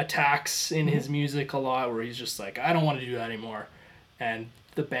attacks in his music a lot where he's just like, I don't want to do that anymore. And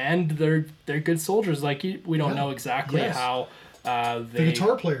the band, they're good soldiers. Like, we don't know exactly how the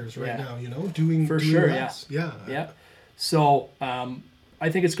guitar players now, doing sure, less. Yeah. So I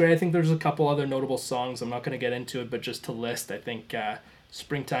think it's great. I think there's a couple other notable songs. I'm not going to get into it, but just to list, I think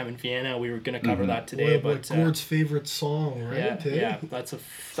Springtime in Vienna, we were going to cover that today. But Gord's favorite song, right? Yeah, that's a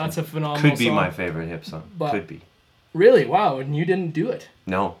phenomenal song. Could be my favorite Hip song. Could be. Really? Wow, and you didn't do it?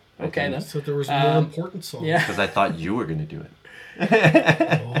 No. Okay, then. So there was more important songs. Yeah. Because I thought you were going to do it.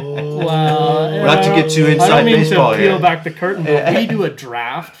 Well, not to get too inside baseball I don't mean to peel here. back the curtain, but we do a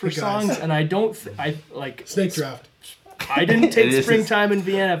draft for songs, and I don't Snake draft. I didn't take Springtime in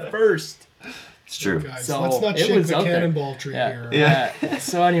Vienna first. It's true. Guys, so let's not shake the cannonball tree here. Yeah.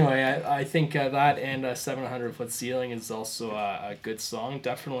 So anyway, I think that and 700 Foot Ceiling is also a good song.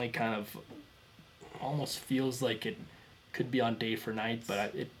 Definitely kind of almost feels like it could be on Day for Night,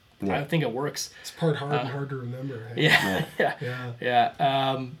 but I think it works. It's part hard and hard to remember. Hey?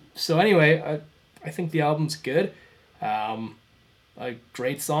 Yeah. So anyway, I think the album's good.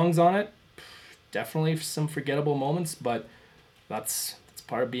 Great songs on it. Definitely some forgettable moments, but that's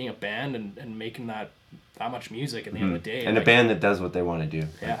part of being a band and making that much music at the end of the day. And a band that does what they want to do.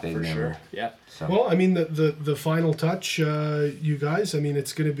 Yeah, for sure. Yeah. So. Well, I mean, the final touch, you guys. I mean,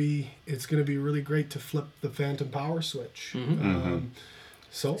 it's gonna be really great to flip the Phantom Power switch.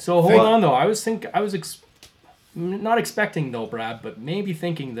 So hold on though. I was not expecting though, Brad, but maybe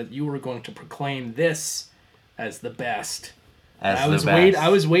thinking that you were going to proclaim this as the best. I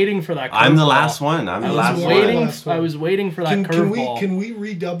was waiting for that. I'm the last one. I was waiting for that curveball. Can we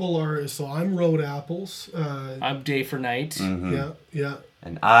redouble our? So I'm Road Apples. I'm Day for Night. Yeah.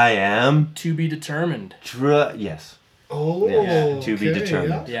 And I am To Be Determined. Yes. Oh. Yeah. To Be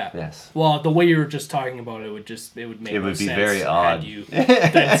Determined. Yeah. Yes. Well, the way you were just talking about it would make no sense. Be very odd. Had you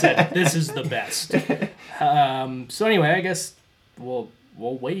then said this is the best. So anyway, I guess we'll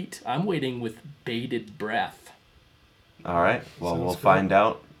wait. I'm waiting with bated breath. All right. Well, we'll find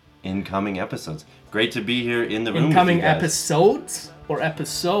out incoming episodes. Great to be here in the room. Incoming with you guys. episodes or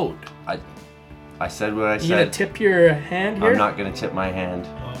episode? I said what I said. You gonna tip your hand here? I'm not gonna tip my hand.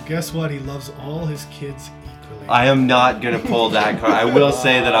 Well, guess what? He loves all his kids equally. I am not gonna pull that card. I will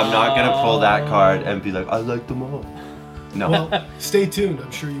say that I'm not gonna pull that card and be like, I like them all. No. Well, stay tuned.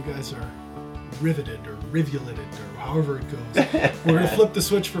 I'm sure you guys are riveted or rivulated or however it goes. We're going to flip the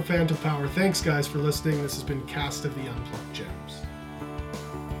switch for Phantom Power. Thanks, guys, for listening. This has been Cast of the Unplugged Gems.